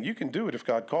different thing. You can do it if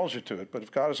God calls you to it, but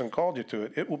if God hasn't called you to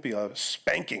it, it will be a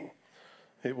spanking.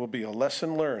 It will be a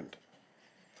lesson learned.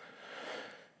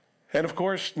 And of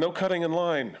course, no cutting in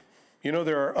line.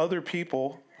 There are other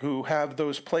people who have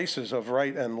those places of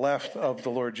right and left of the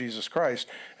Lord Jesus Christ,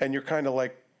 and you're kind of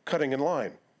like cutting in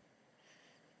line,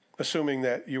 assuming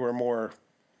that you are more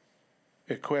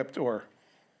equipped or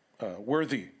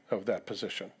worthy of that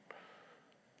position.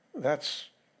 That's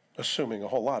assuming a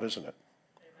whole lot, isn't it?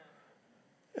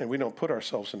 Amen. And we don't put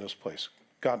ourselves in this place.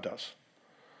 God does.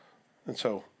 And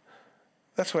so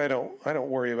that's why I don't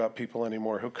worry about people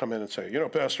anymore who come in and say,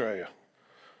 Pastor, I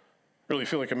really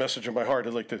feel like a message in my heart.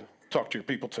 I'd like to talk to your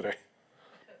people today.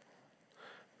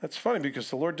 That's funny because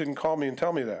the Lord didn't call me and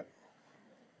tell me that.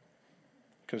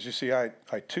 Because you see, I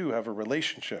too have a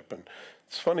relationship, and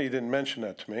it's funny he didn't mention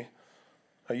that to me.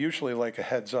 I usually like a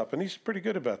heads up, and he's pretty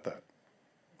good about that.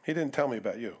 He didn't tell me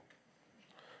about you.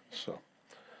 So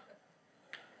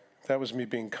that was me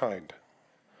being kind.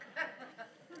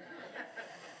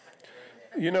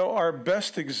 Our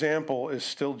best example is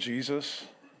still Jesus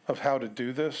of how to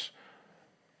do this.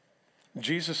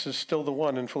 Jesus is still the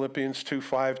one in Philippians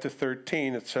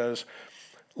 2:5-13. It says,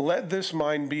 let this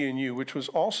mind be in you, which was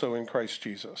also in Christ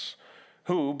Jesus,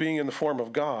 who, being in the form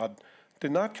of God,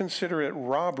 did not consider it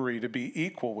robbery to be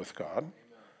equal with God,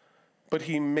 but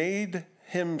he made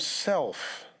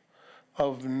himself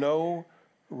of no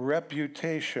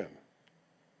reputation,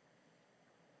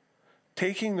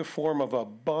 taking the form of a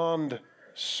bond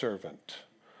servant,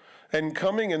 and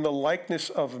coming in the likeness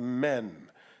of men,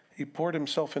 he poured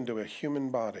himself into a human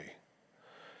body.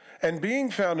 And being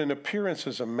found in appearance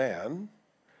as a man,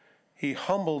 he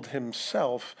humbled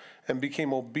himself and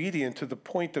became obedient to the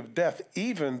point of death,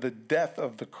 even the death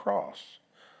of the cross.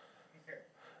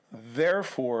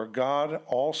 Therefore, God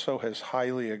also has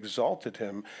highly exalted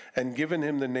him and given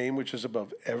him the name which is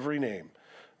above every name,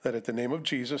 that at the name of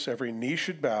Jesus every knee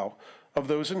should bow, of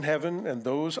those in heaven and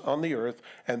those on the earth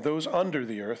and those under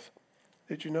the earth.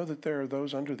 Did you know that there are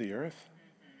those under the earth?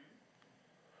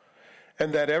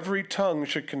 And that every tongue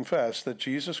should confess that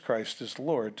Jesus Christ is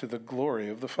Lord, to the glory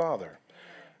of the Father.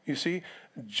 You see,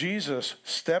 Jesus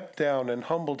stepped down and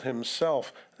humbled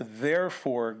himself.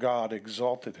 Therefore, God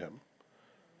exalted him.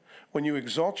 When you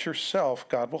exalt yourself,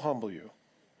 God will humble you.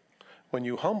 When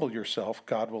you humble yourself,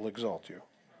 God will exalt you.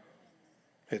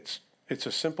 It's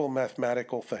a simple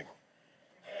mathematical thing.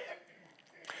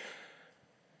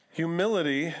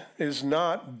 Humility is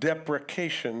not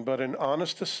deprecation, but an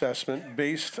honest assessment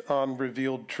based on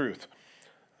revealed truth.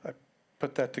 I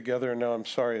put that together, and now I'm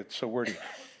sorry it's so wordy.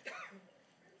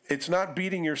 It's not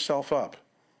beating yourself up.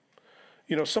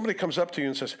 Somebody comes up to you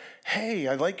and says, hey,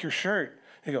 I like your shirt.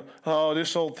 You go, oh,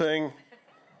 this old thing.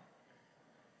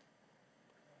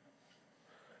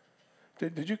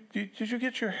 Did you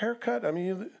get your hair cut? I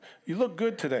mean, you look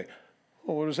good today.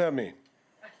 Well, what does that mean?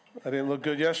 I didn't look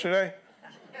good yesterday?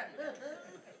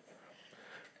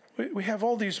 We have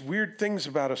all these weird things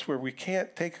about us where we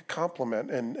can't take a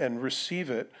compliment and receive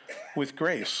it with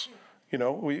grace.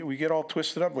 We get all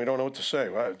twisted up and we don't know what to say.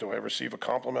 Well, do I receive a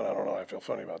compliment? I don't know. I feel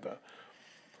funny about that.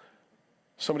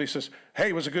 Somebody says, hey,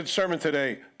 it was a good sermon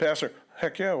today, Pastor.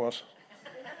 Heck yeah, it was.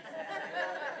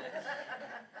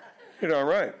 You're all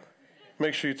right.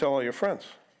 Make sure you tell all your friends.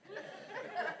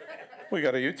 We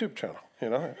got a YouTube channel, you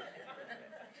know.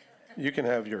 You can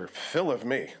have your fill of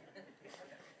me.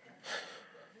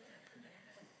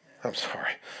 I'm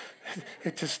sorry.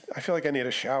 I feel like I need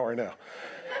a shower now.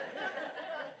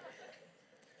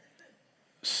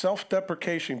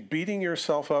 Self-deprecation, beating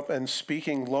yourself up and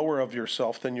speaking lower of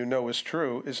yourself than you know is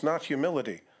true, is not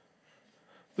humility.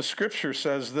 The scripture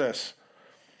says this,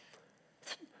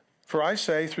 "For I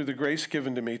say, through the grace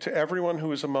given to me, to everyone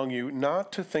who is among you,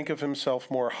 not to think of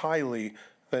himself more highly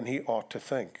than he ought to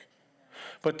think,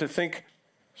 but to think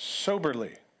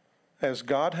soberly, as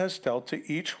God has dealt to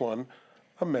each one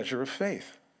a measure of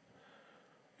faith."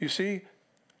 You see,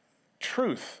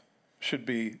 truth should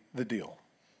be the deal.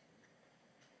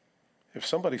 If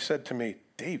somebody said to me,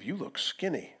 "Dave, you look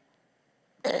skinny,"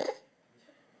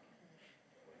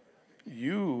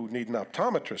 you need an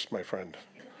optometrist, my friend.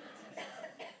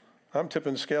 I'm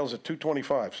tipping scales at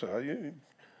 225, so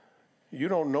you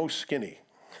don't know skinny.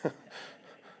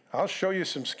 I'll show you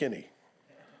some skinny,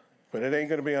 but it ain't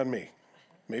going to be on me.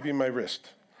 Maybe my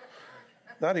wrist.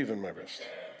 Not even my wrist.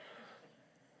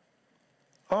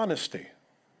 Honesty.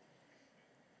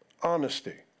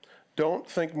 Honesty. Don't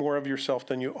think more of yourself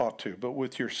than you ought to, but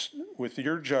with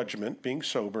your judgment, being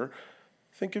sober,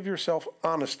 think of yourself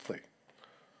honestly.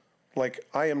 Like,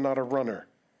 I am not a runner.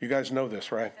 You guys know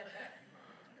this, right?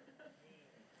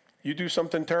 You do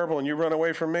something terrible and you run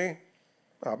away from me,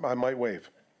 I might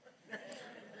wave.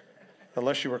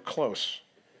 Unless you were close,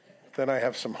 then I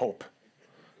have some hope,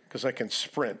 because I can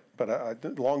sprint,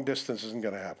 but long distance isn't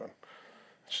going to happen.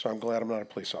 So I'm glad I'm not a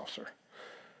police officer.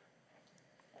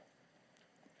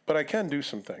 But I can do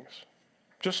some things,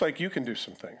 just like you can do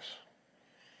some things.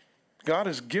 God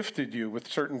has gifted you with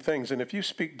certain things, and if you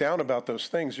speak down about those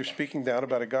things, you're speaking down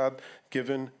about a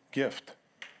God-given gift.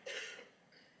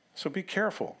 So be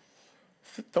careful.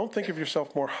 Don't think of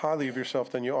yourself more highly of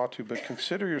yourself than you ought to, but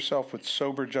consider yourself with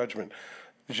sober judgment.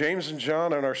 James and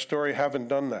John in our story haven't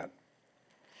done that.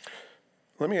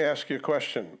 Let me ask you a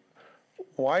question.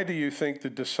 Why do you think the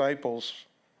disciples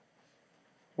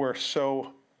were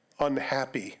so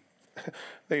unhappy?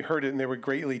 They heard it and they were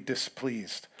greatly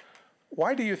displeased.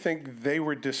 Why do you think they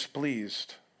were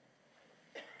displeased?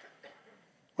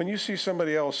 When you see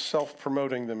somebody else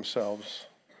self-promoting themselves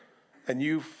and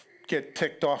you get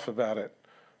ticked off about it,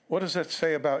 what does that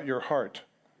say about your heart?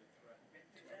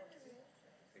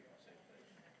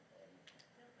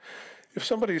 If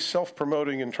somebody's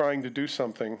self-promoting and trying to do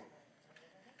something,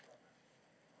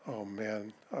 oh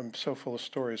man, I'm so full of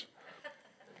stories.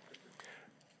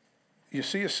 You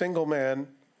see a single man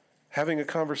having a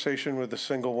conversation with a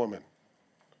single woman.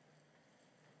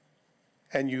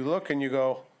 And you look and you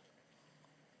go,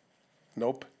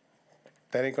 nope,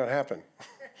 that ain't going to happen.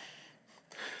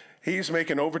 He's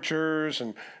making overtures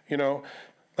and,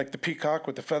 like the peacock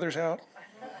with the feathers out.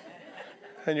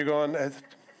 And you're going,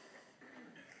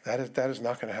 that is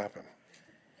not going to happen.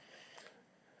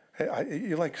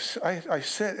 I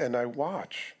sit and I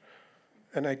watch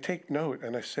and I take note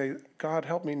and I say, God,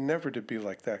 help me never to be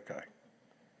like that guy.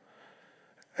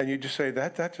 And you just say,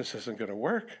 that just isn't going to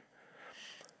work.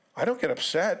 I don't get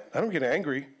upset. I don't get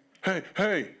angry.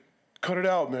 Hey, cut it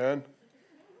out, man.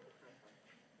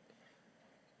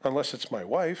 Unless it's my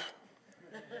wife.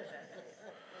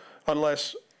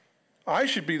 Unless I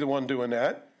should be the one doing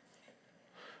that.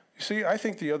 You see, I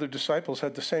think the other disciples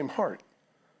had the same heart.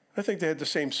 I think they had the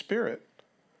same spirit.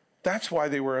 That's why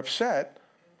they were upset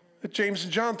that James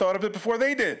and John thought of it before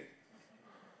they did.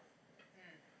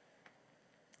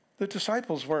 The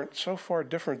disciples weren't so far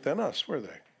different than us, were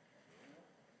they?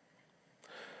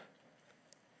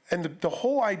 And the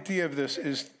whole idea of this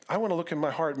is, I want to look in my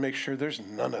heart and make sure there's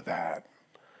none of that.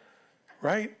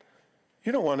 Right?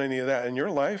 You don't want any of that in your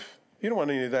life. You don't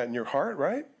want any of that in your heart,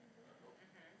 right?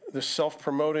 The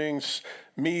self-promoting,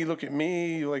 me, look at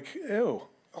me, like, ew.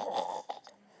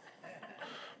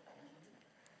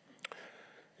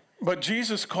 But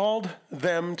Jesus called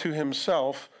them to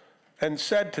himself and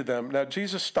said to them, now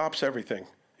Jesus stops everything.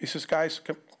 He says, guys,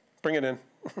 come, bring it in.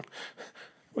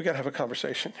 We got to have a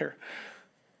conversation here.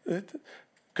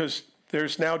 Because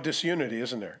there's now disunity,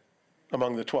 isn't there,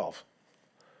 among the 12.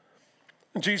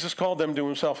 And Jesus called them to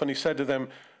himself and he said to them,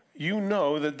 you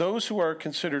know that those who are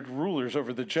considered rulers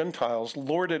over the Gentiles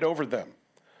lord it over them,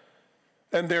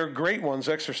 and their great ones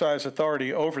exercise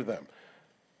authority over them.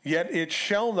 Yet it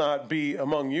shall not be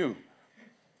among you.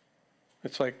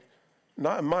 It's like,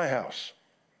 not in my house.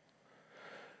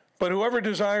 But whoever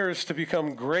desires to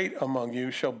become great among you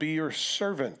shall be your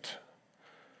servant.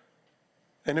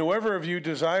 And whoever of you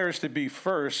desires to be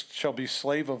first shall be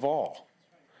slave of all.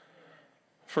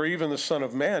 For even the Son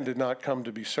of Man did not come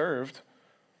to be served,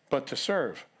 but to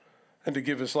serve and to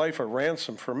give his life a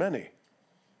ransom for many.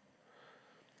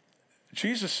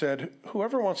 Jesus said,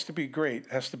 whoever wants to be great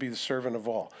has to be the servant of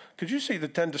all. Could you see the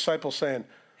 10 disciples saying,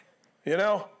 you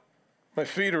know, my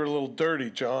feet are a little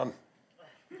dirty, John.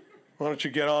 Why don't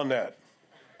you get on that?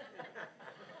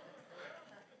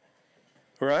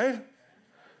 Right?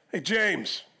 Hey,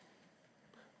 James,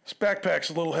 this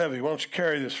backpack's a little heavy. Why don't you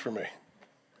carry this for me?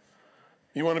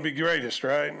 You want to be greatest,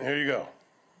 right? Here you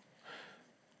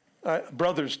go.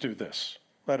 Brothers do this.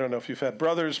 I don't know if you've had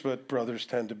brothers, but brothers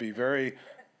tend to be very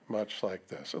much like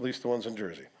this, at least the ones in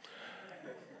Jersey.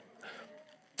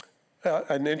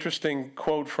 An interesting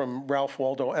quote from Ralph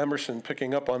Waldo Emerson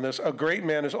picking up on this: a great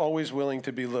man is always willing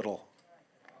to be little.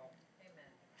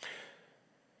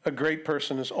 A great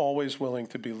person is always willing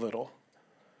to be little.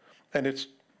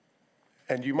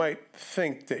 And you might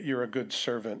think that you're a good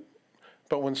servant,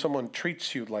 but when someone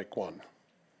treats you like one,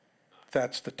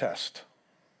 that's the test.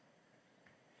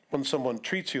 When someone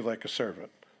treats you like a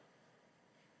servant,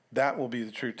 that will be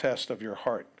the true test of your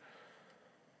heart.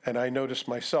 And I notice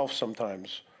myself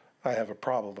sometimes I have a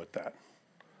problem with that.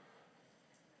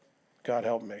 God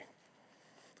help me.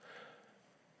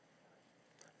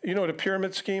 You know what a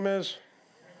pyramid scheme is?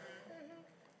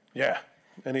 Yeah.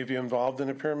 Any of you involved in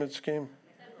a pyramid scheme?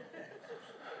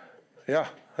 Yeah,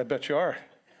 I bet you are.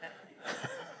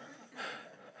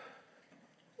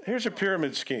 Here's a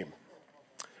pyramid scheme.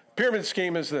 Pyramid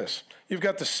scheme is this. You've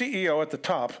got the CEO at the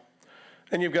top,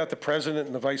 and you've got the president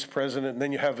and the vice president, and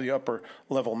then you have the upper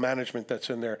level management that's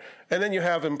in there. And then you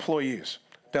have employees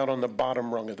down on the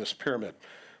bottom rung of this pyramid.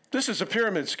 This is a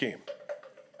pyramid scheme.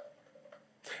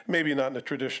 Maybe not in the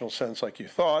traditional sense like you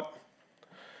thought.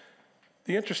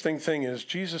 The interesting thing is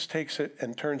Jesus takes it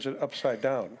and turns it upside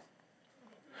down.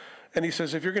 And he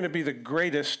says, if you're going to be the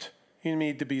greatest, you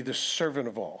need to be the servant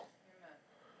of all.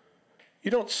 You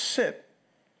don't sit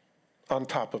on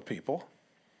top of people.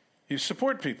 You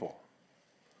support people.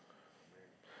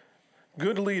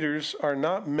 Good leaders are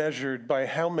not measured by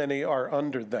how many are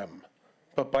under them,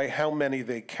 but by how many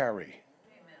they carry.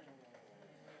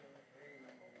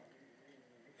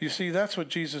 You see, that's what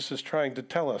Jesus is trying to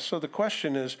tell us. So the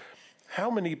question is, how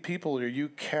many people are you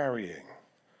carrying?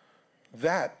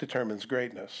 That determines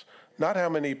greatness, not how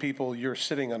many people you're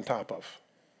sitting on top of.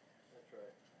 That's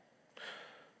right.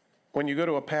 When you go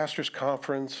to a pastor's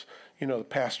conference, you know, the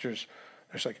pastors,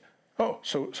 there's like, oh,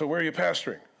 so where are you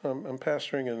pastoring? I'm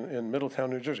pastoring in Middletown,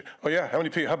 New Jersey. Oh, yeah, how many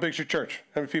people? How big's your church?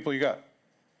 How many people you got?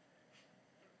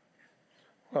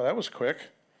 Well, that was quick.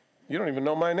 You don't even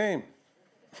know my name.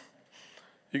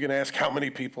 You can ask how many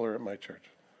people are at my church.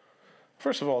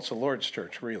 First of all, it's the Lord's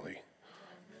church, really.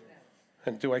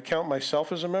 And do I count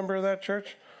myself as a member of that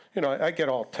church? You know, I get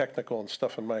all technical and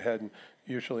stuff in my head, and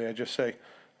usually I just say,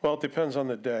 well, it depends on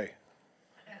the day.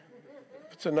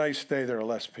 If it's a nice day, there are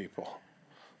less people.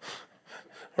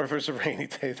 Or if it's a rainy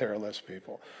day, there are less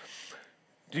people.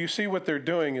 Do you see what they're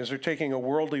doing is they're taking a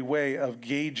worldly way of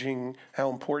gauging how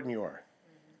important you are,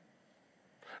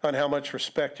 on how much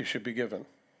respect you should be given,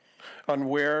 on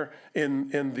where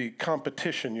in the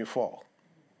competition you fall.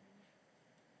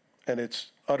 And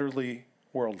it's utterly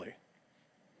worldly.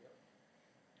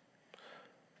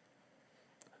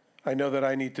 I know that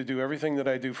I need to do everything that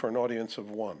I do for an audience of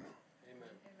one.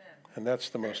 Amen. And that's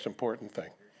the most important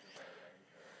thing.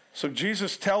 So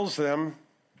Jesus tells them,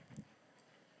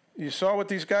 you saw what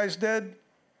these guys did?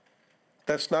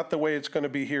 That's not the way it's going to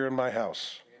be here in my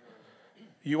house.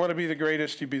 You want to be the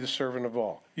greatest, you be the servant of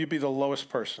all. You be the lowest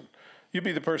person. You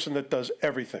be the person that does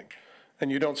everything.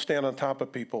 And you don't stand on top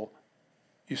of people.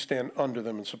 You stand under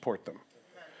them and support them.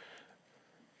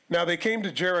 Now they came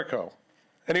to Jericho,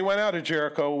 and he went out of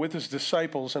Jericho with his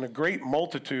disciples and with a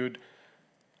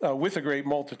great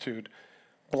multitude.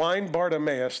 Blind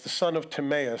Bartimaeus, the son of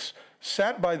Timaeus,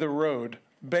 sat by the road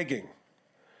begging.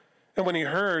 And when he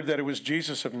heard that it was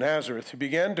Jesus of Nazareth, he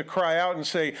began to cry out and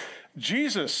say,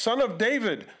 Jesus, son of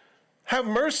David, have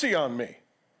mercy on me.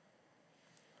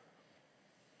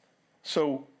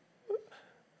 So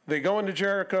they go into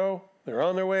Jericho. They're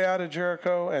on their way out of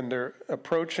Jericho, and they're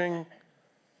approaching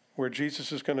where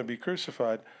Jesus is going to be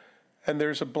crucified. And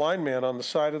there's a blind man on the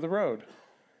side of the road.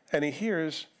 And he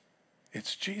hears,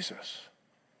 it's Jesus.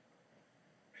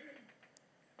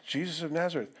 Jesus of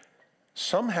Nazareth.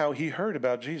 Somehow he heard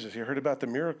about Jesus. He heard about the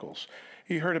miracles.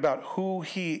 He heard about who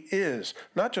he is,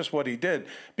 not just what he did,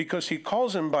 because he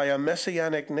calls him by a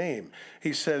messianic name.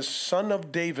 He says, Son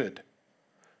of David.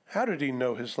 How did he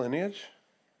know his lineage?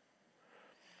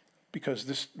 Because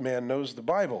this man knows the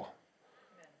Bible.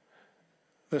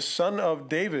 The Son of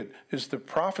David is the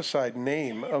prophesied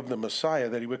name of the Messiah,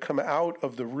 that he would come out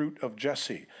of the root of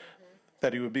Jesse.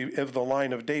 that he would be of the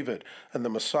line of David, and the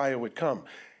Messiah would come.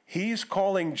 He's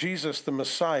calling Jesus the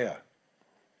Messiah.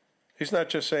 He's not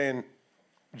just saying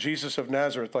Jesus of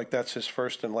Nazareth like that's his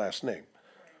first and last name.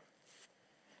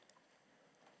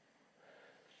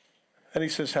 And he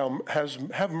says,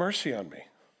 have mercy on me.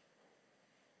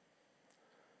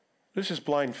 This is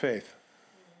blind faith.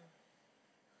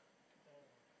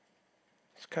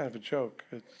 It's kind of a joke.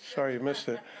 Sorry you missed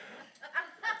it.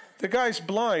 The guy's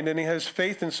blind, and he has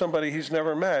faith in somebody he's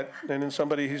never met and in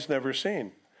somebody he's never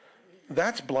seen.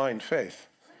 That's blind faith.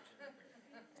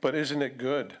 But isn't it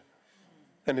good?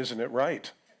 And isn't it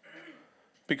right?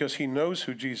 Because he knows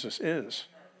who Jesus is,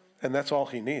 and that's all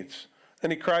he needs.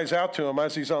 And he cries out to him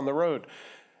as he's on the road.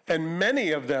 And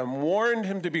many of them warned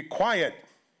him to be quiet.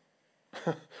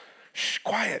 Shh,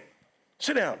 quiet.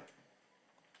 Sit down.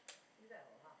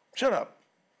 Shut up.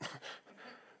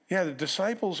 Yeah, the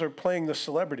disciples are playing the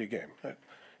celebrity game.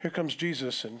 Here comes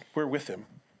Jesus, and we're with him.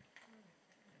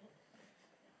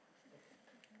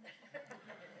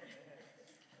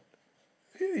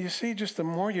 You see, just the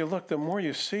more you look, the more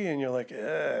you see, and you're like,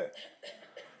 eh.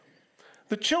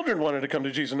 The children wanted to come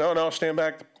to Jesus. No, stand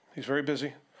back. He's very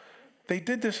busy. They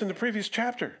did this in the previous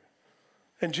chapter.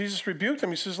 And Jesus rebuked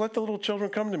them. He says, let the little children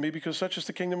come to me because such is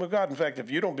the kingdom of God. In fact,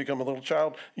 if you don't become a little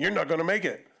child, you're not going to make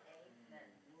it.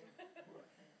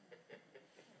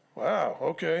 Wow,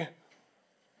 okay.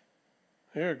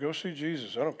 Here, go see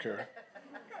Jesus. I don't care.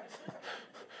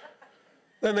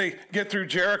 Then they get through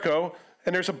Jericho,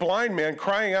 and there's a blind man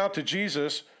crying out to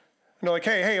Jesus. And they're like,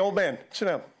 hey, old man, sit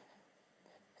down.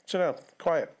 Sit down,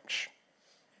 quiet. Shh.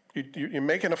 You're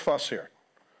making a fuss here.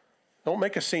 Don't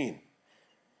make a scene.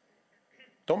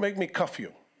 Don't make me cuff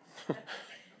you.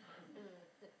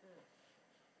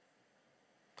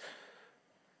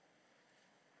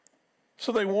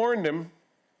 So they warned him,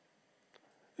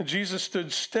 and Jesus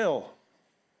stood still.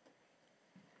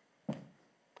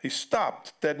 He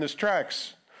stopped dead in his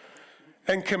tracks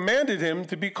and commanded him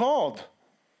to be called.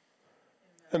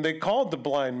 And they called the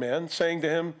blind man, saying to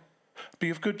him, be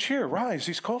of good cheer, rise,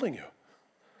 he's calling you.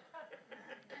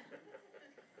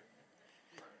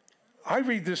 I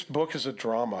read this book as a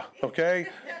drama, okay?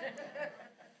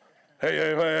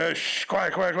 Hey, shh,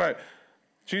 quiet.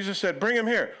 Jesus said, bring him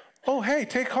here. Oh, hey,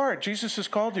 take heart, Jesus has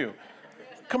called you.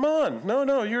 Come on,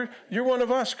 no, you're one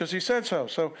of us because he said so.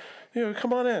 So,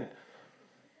 come on in.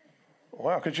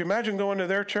 Wow, could you imagine going to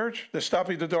their church? They stop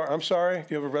you at the door. I'm sorry, do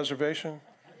you have a reservation?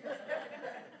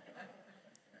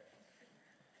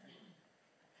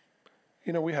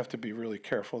 We have to be really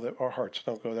careful that our hearts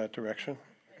don't go that direction.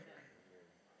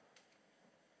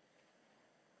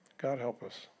 God help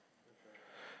us.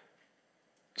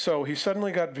 So he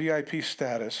suddenly got VIP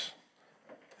status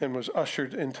and was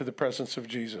ushered into the presence of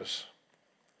Jesus.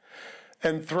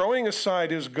 And throwing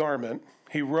aside his garment,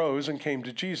 he rose and came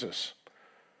to Jesus.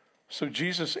 So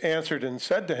Jesus answered and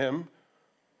said to him,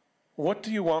 what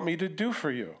do you want me to do for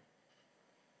you?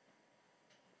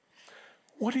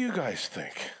 What do you guys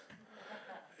think?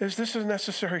 Is this a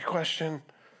necessary question?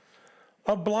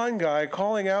 A blind guy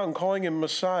calling out and calling him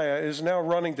Messiah is now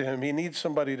running to him. He needs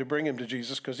somebody to bring him to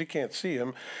Jesus because he can't see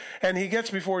him. And he gets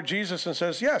before Jesus and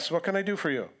says, yes, what can I do for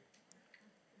you?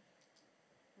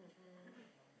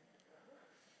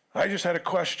 I just had a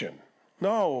question.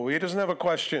 No, he doesn't have a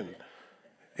question.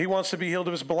 He wants to be healed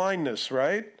of his blindness,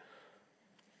 right?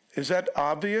 Is that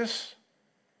obvious?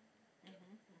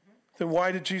 Then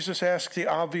why did Jesus ask the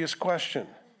obvious question?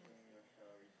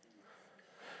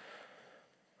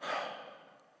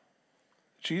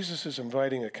 Jesus is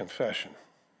inviting a confession.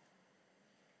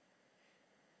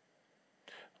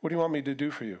 What do you want me to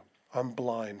do for you? I'm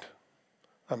blind.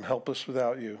 I'm helpless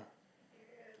without you.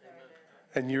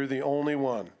 And you're the only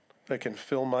one that can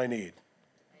fill my need.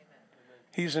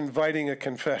 He's inviting a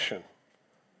confession.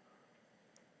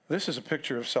 This is a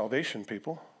picture of salvation,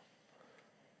 people.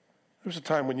 There was a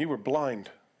time when you were blind.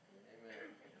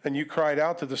 And you cried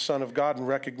out to the Son of God and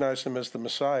recognized him as the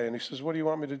Messiah. And he says, what do you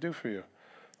want me to do for you?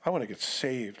 I want to get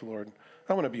saved, Lord.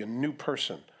 I want to be a new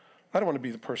person. I don't want to be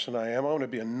the person I am. I want to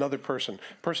be another person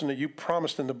that you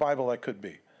promised in the Bible I could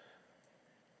be.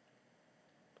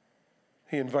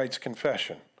 He invites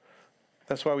confession.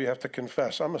 That's why we have to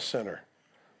confess. I'm a sinner,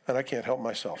 and I can't help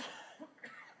myself.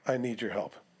 I need your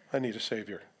help. I need a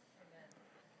Savior.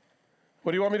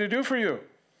 What do you want me to do for you?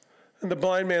 And the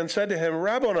blind man said to him,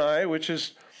 Rabboni, which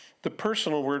is the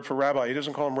personal word for rabbi. He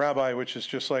doesn't call him rabbi, which is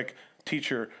just like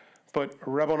teacher. But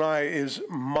Rabboni is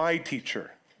my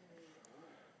teacher,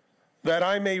 that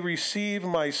I may receive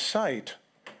my sight.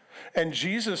 And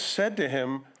Jesus said to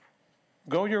him,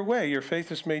 go your way, your faith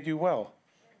has made you well.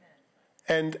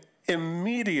 And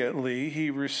Immediately he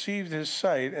received his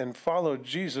sight and followed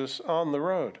Jesus on the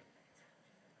road.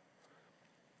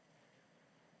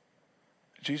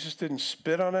 Jesus didn't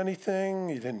spit on anything.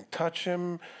 He didn't touch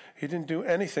him. He didn't do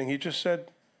anything. He just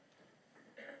said,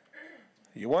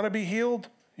 you want to be healed?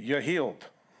 You're healed.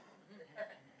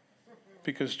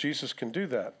 Because Jesus can do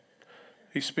that.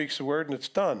 He speaks the word and it's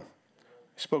done.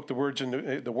 He spoke the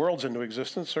worlds into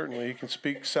existence. Certainly he can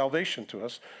speak salvation to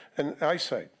us and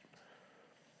eyesight.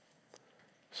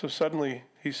 So suddenly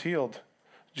he's healed.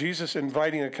 Jesus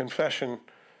inviting a confession,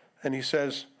 and he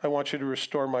says, I want you to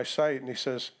restore my sight. And he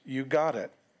says, you got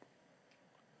it.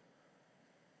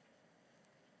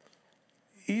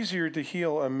 Easier to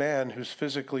heal a man who's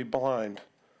physically blind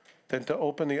than to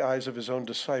open the eyes of his own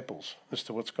disciples as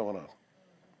to what's going on.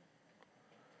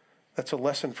 That's a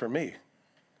lesson for me. It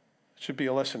should be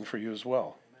a lesson for you as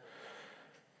well.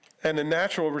 And the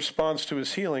natural response to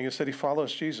his healing is that he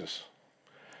follows Jesus.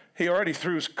 He already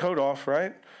threw his coat off,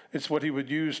 right? It's what he would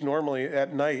use normally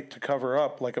at night to cover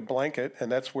up like a blanket,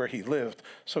 and that's where he lived.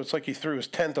 So it's like he threw his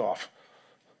tent off.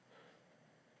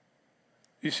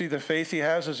 You see the faith he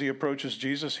has as he approaches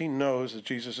Jesus? He knows that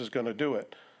Jesus is going to do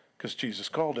it because Jesus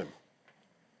called him.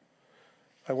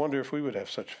 I wonder if we would have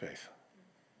such faith.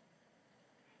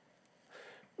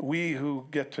 We who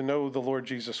get to know the Lord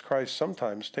Jesus Christ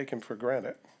sometimes take him for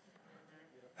granted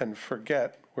and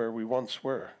forget where we once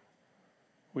were.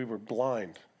 We were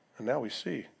blind, and now we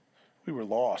see. We were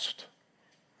lost.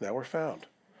 Now we're found.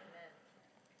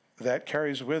 That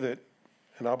carries with it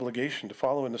an obligation to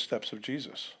follow in the steps of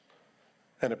Jesus,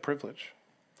 and a privilege.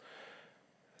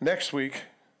 Next week,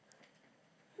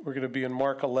 we're going to be in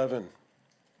Mark 11,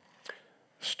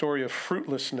 story of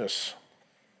fruitlessness.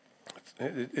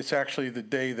 It's actually the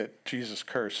day that Jesus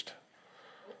cursed.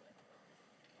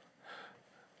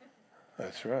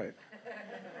 That's right.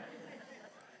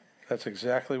 That's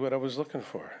exactly what I was looking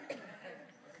for.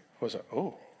 Was it?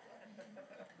 Oh.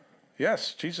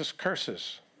 Yes, Jesus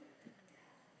curses.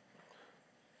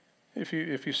 If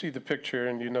you see the picture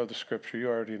and you know the scripture, you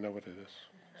already know what it is.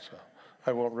 So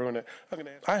I won't ruin it.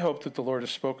 I hope that the Lord has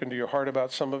spoken to your heart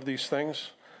about some of these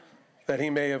things, that he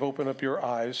may have opened up your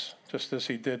eyes, just as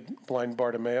he did blind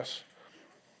Bartimaeus.